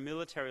live under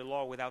military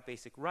law without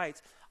basic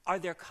rights, are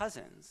their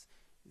cousins,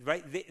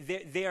 right?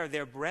 They are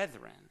their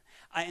brethren.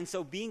 And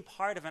so being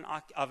part of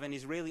an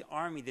Israeli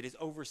army that is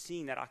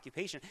overseeing that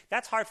occupation,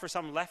 that's hard for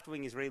some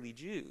left-wing Israeli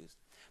Jews.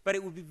 But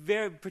it would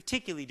be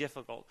particularly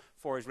difficult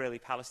for Israeli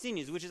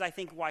Palestinians, which is, I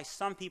think, why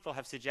some people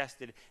have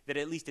suggested that,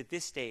 at least at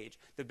this stage,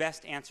 the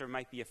best answer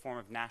might be a form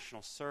of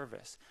national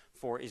service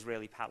for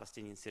Israeli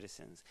Palestinian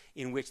citizens,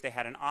 in which they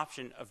had an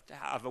option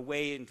of a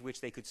way in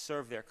which they could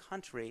serve their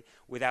country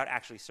without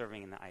actually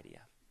serving in the IDF.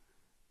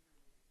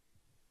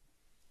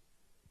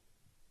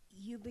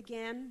 You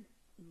began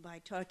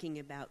by talking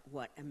about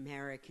what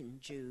American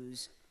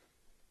Jews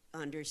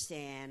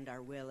understand,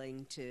 are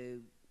willing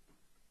to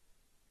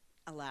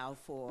allow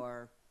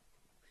for,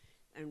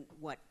 and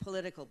what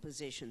political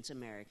positions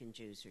American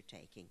Jews are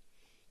taking,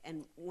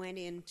 and went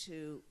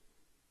into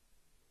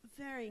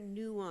very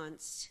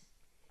nuanced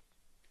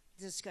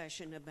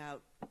discussion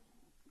about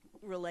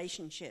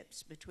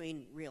relationships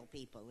between real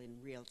people in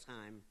real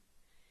time.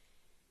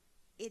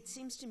 It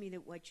seems to me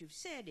that what you've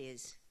said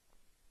is,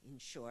 in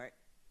short,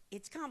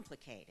 it's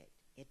complicated.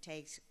 It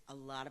takes a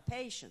lot of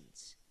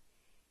patience,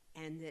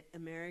 and that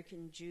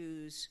American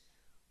Jews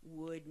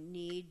would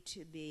need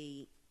to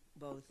be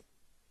both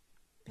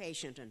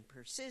patient and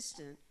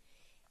persistent,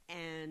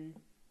 and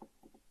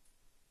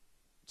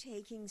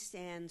taking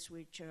stands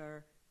which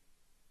are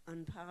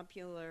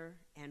unpopular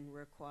and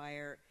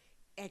require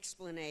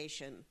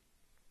explanation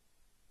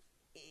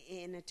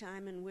in a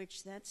time in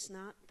which that's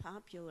not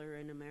popular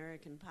in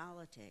American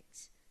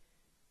politics.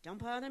 Don't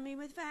bother me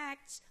with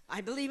facts.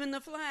 I believe in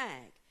the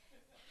flag.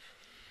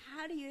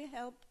 How do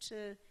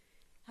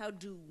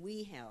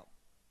we help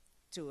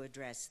to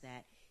address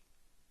that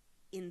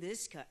in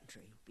this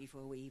country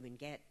before we even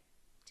get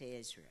to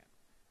Israel?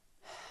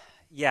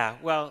 Yeah,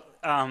 well,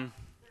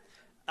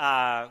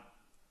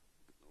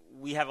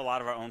 we have a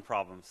lot of our own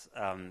problems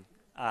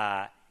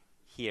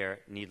here,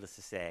 needless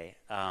to say.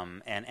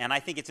 And I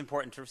think it's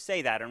important to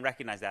say that and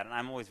recognize that. And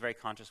I'm always very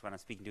conscious when I'm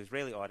speaking to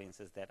Israeli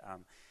audiences that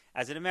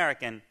as an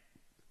American,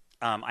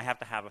 I have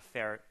to have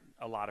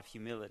a lot of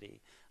humility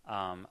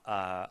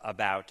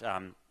about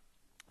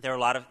there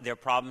are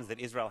problems that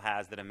Israel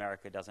has that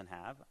America doesn't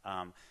have,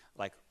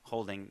 like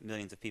holding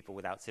millions of people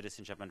without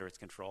citizenship under its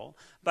control.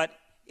 But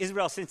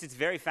Israel, since its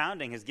very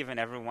founding, has given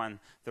everyone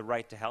the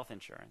right to health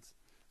insurance,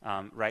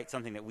 right?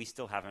 Something that we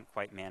still haven't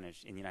quite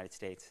managed in the United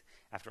States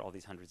after all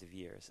these hundreds of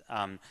years.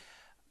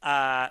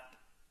 I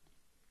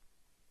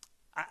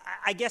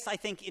guess I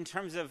think in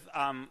terms of,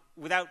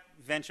 without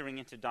venturing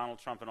into Donald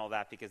Trump and all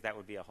that, because that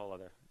would be a whole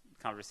other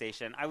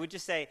conversation, I would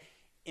just say,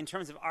 in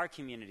terms of our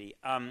community,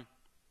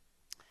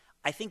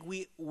 I think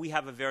we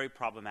have a very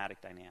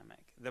problematic dynamic.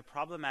 The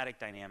problematic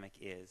dynamic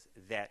is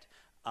that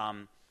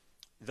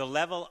the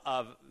level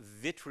of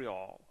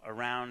vitriol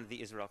around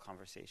the Israel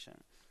conversation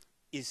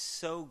is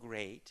so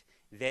great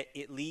that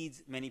it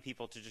leads many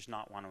people to just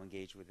not want to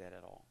engage with it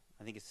at all.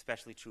 I think it's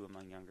especially true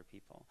among younger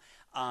people.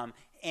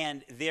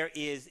 And there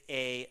is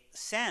a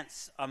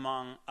sense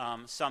among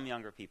some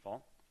younger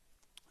people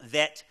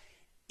that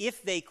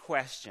if they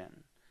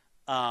question,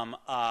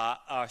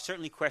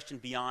 certainly question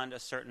beyond a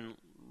certain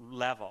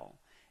level,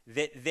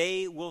 that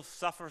they will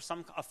suffer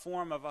a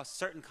form of a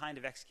certain kind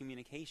of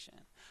excommunication.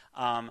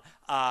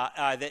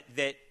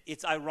 That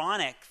it's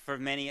ironic for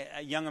many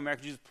young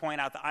American Jews to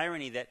point out the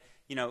irony that,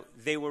 you know,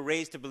 they were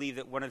raised to believe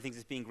that one of the things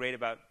that's being great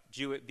about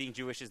being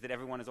Jewish is that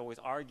everyone is always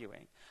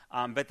arguing.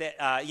 But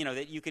that, you know,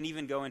 that you can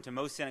even go into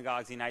most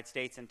synagogues in the United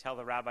States and tell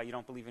the rabbi you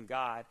don't believe in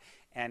God,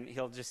 and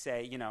he'll just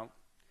say, you know,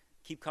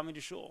 keep coming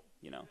to shul,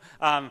 you know.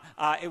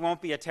 It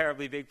won't be a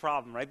terribly big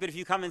problem, right? But if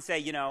you come and say,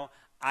 you know,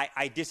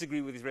 I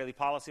disagree with Israeli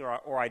policy,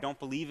 or I don't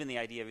believe in the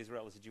idea of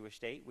Israel as a Jewish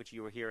state, which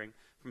you were hearing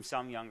from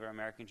some younger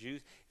American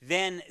Jews,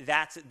 then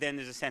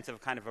there's a sense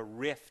of kind of a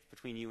rift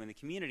between you and the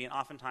community, and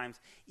oftentimes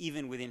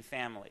even within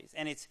families.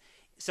 And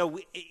so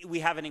we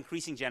have an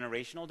increasing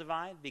generational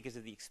divide because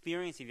of the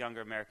experience of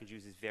younger American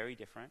Jews is very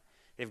different.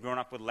 They've grown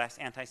up with less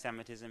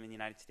anti-Semitism in the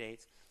United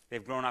States.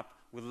 They've grown up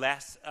with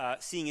less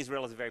seeing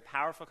Israel as a very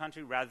powerful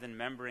country rather than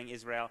remembering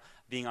Israel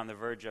being on the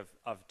verge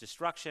of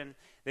destruction.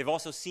 They've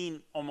also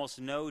seen almost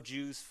no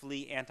Jews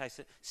flee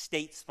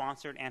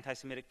state-sponsored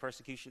anti-Semitic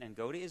persecution and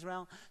go to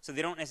Israel. So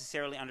they don't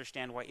necessarily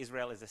understand why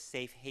Israel is a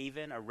safe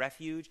haven, a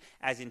refuge,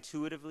 as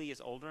intuitively as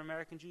older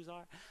American Jews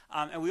are.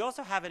 And we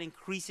also have an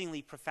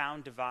increasingly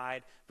profound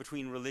divide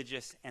between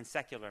religious and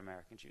secular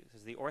American Jews.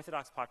 As the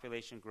Orthodox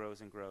population grows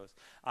and grows,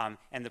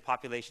 and the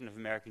population of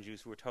American Jews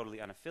who are totally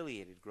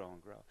unaffiliated grow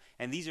and grow.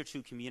 And these are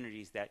two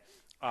communities that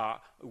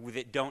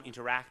don't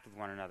interact with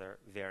one another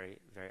very,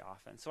 very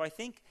often. So I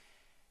think,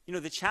 you know,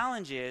 the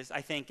challenge is,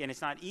 I think, and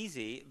it's not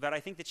easy, but I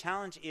think the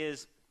challenge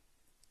is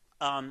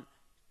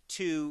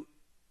to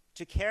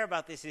care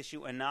about this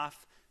issue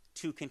enough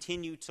to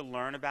continue to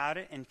learn about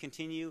it and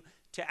continue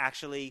to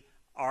actually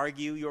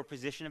argue your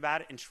position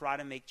about it and try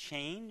to make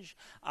change,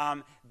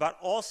 but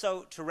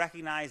also to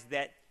recognize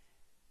that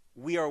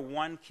we are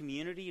one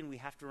community and we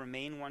have to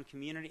remain one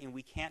community and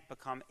we can't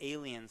become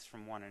aliens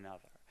from one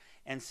another.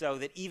 And so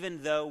that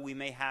even though we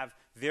may have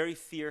very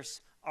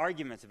fierce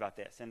arguments about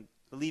this, and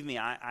believe me,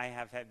 I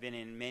have been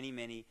in many,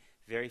 many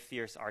very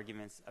fierce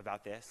arguments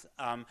about this,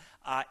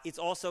 it's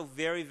also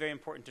very, very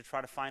important to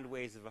try to find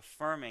ways of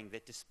affirming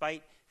that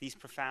despite these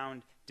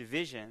profound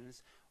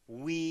divisions,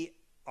 we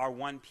are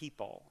one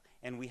people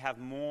and we have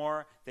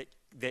more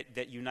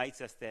that unites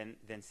us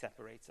than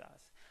separates us.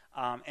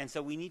 And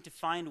so we need to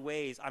find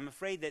ways. I'm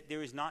afraid that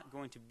there is not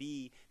going to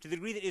be, to the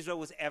degree that Israel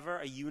was ever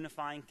a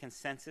unifying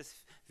consensus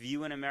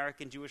view in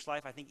American Jewish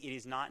life, I think it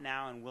is not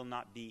now and will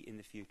not be in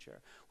the future,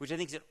 which I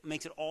think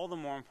makes it all the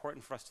more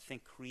important for us to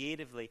think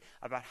creatively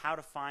about how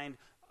to find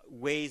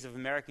ways of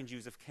American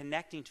Jews of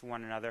connecting to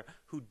one another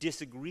who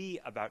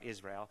disagree about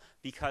Israel,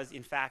 because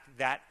in fact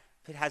that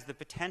has the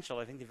potential,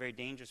 I think the very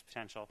dangerous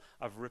potential,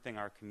 of ripping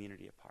our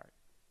community apart.